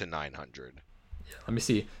 800 to 900. Yeah, let me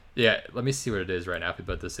see. Yeah, let me see what it is right now if we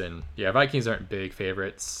put this in. Yeah, Vikings aren't big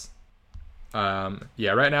favorites.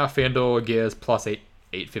 Yeah, right now FanDuel gives plus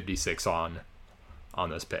 856 on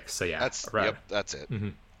those picks. So yeah, that's it. Mm-hmm.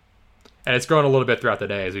 And it's grown a little bit throughout the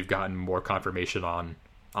day as we've gotten more confirmation on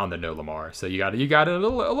the no Lamar. So you got it a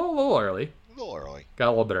little early. A little early. Got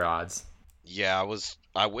a little better odds. Yeah,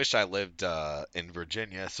 I wish I lived in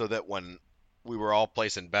Virginia so that when we were all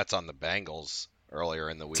placing bets on the Bengals earlier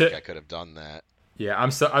in the week, I could have done that. Yeah,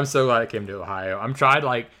 I'm so glad I came to Ohio. I'm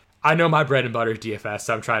trying I know my bread and butter is DFS,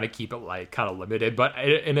 so I'm trying to keep it like kind of limited. But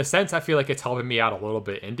in a sense, I feel like it's helping me out a little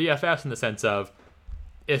bit in DFS in the sense of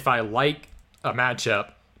if I like a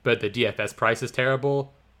matchup, but the DFS price is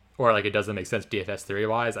terrible, or like it doesn't make sense DFS theory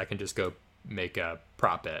wise, I can just go make a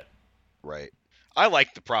prop bet. Right. I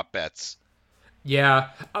like the prop bets. Yeah.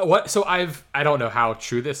 I don't know how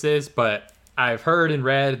true this is, but I've heard and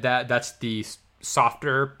read that that's the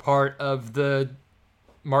softer part of the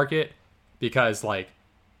market because like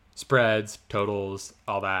spreads, totals,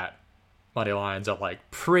 all that, money lines are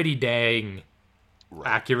like pretty dang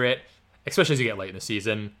accurate, especially as you get late in the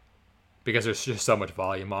season because there's just so much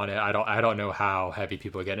volume on it. I don't know how heavy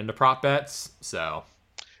people get into prop bets, so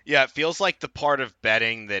yeah, it feels like the part of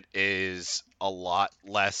betting that is a lot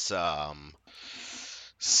less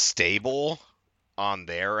stable on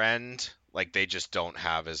their end. like they just don't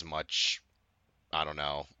have as much, I don't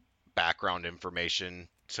know, background information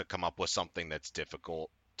to come up with something that's difficult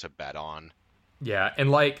to bet on. Yeah, and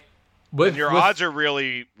like and your odds are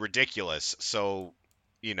really ridiculous. So,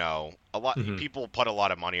 a lot people put a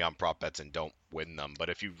lot of money on prop bets and don't win them. But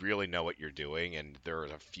if you really know what you're doing and there are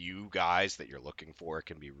a few guys that you're looking for, it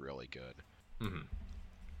can be really good.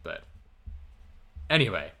 But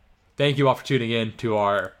anyway, thank you all for tuning in to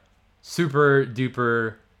our super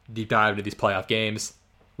duper deep dive into these playoff games.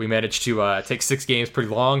 We managed to take 6 games pretty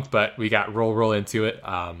long, but we got roll into it.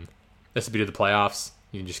 This will be to the playoffs.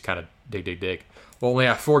 You can just kind of dig. We'll only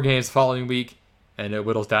have 4 games the following week, and it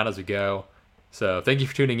whittles down as we go. So thank you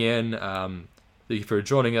for tuning in. Thank you for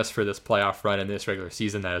joining us for this playoff run in this regular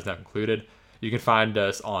season that is now concluded. You can find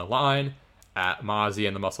us online at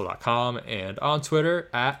mozzieandthemuscle.com and on Twitter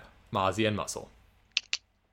at mozzieandmuscle.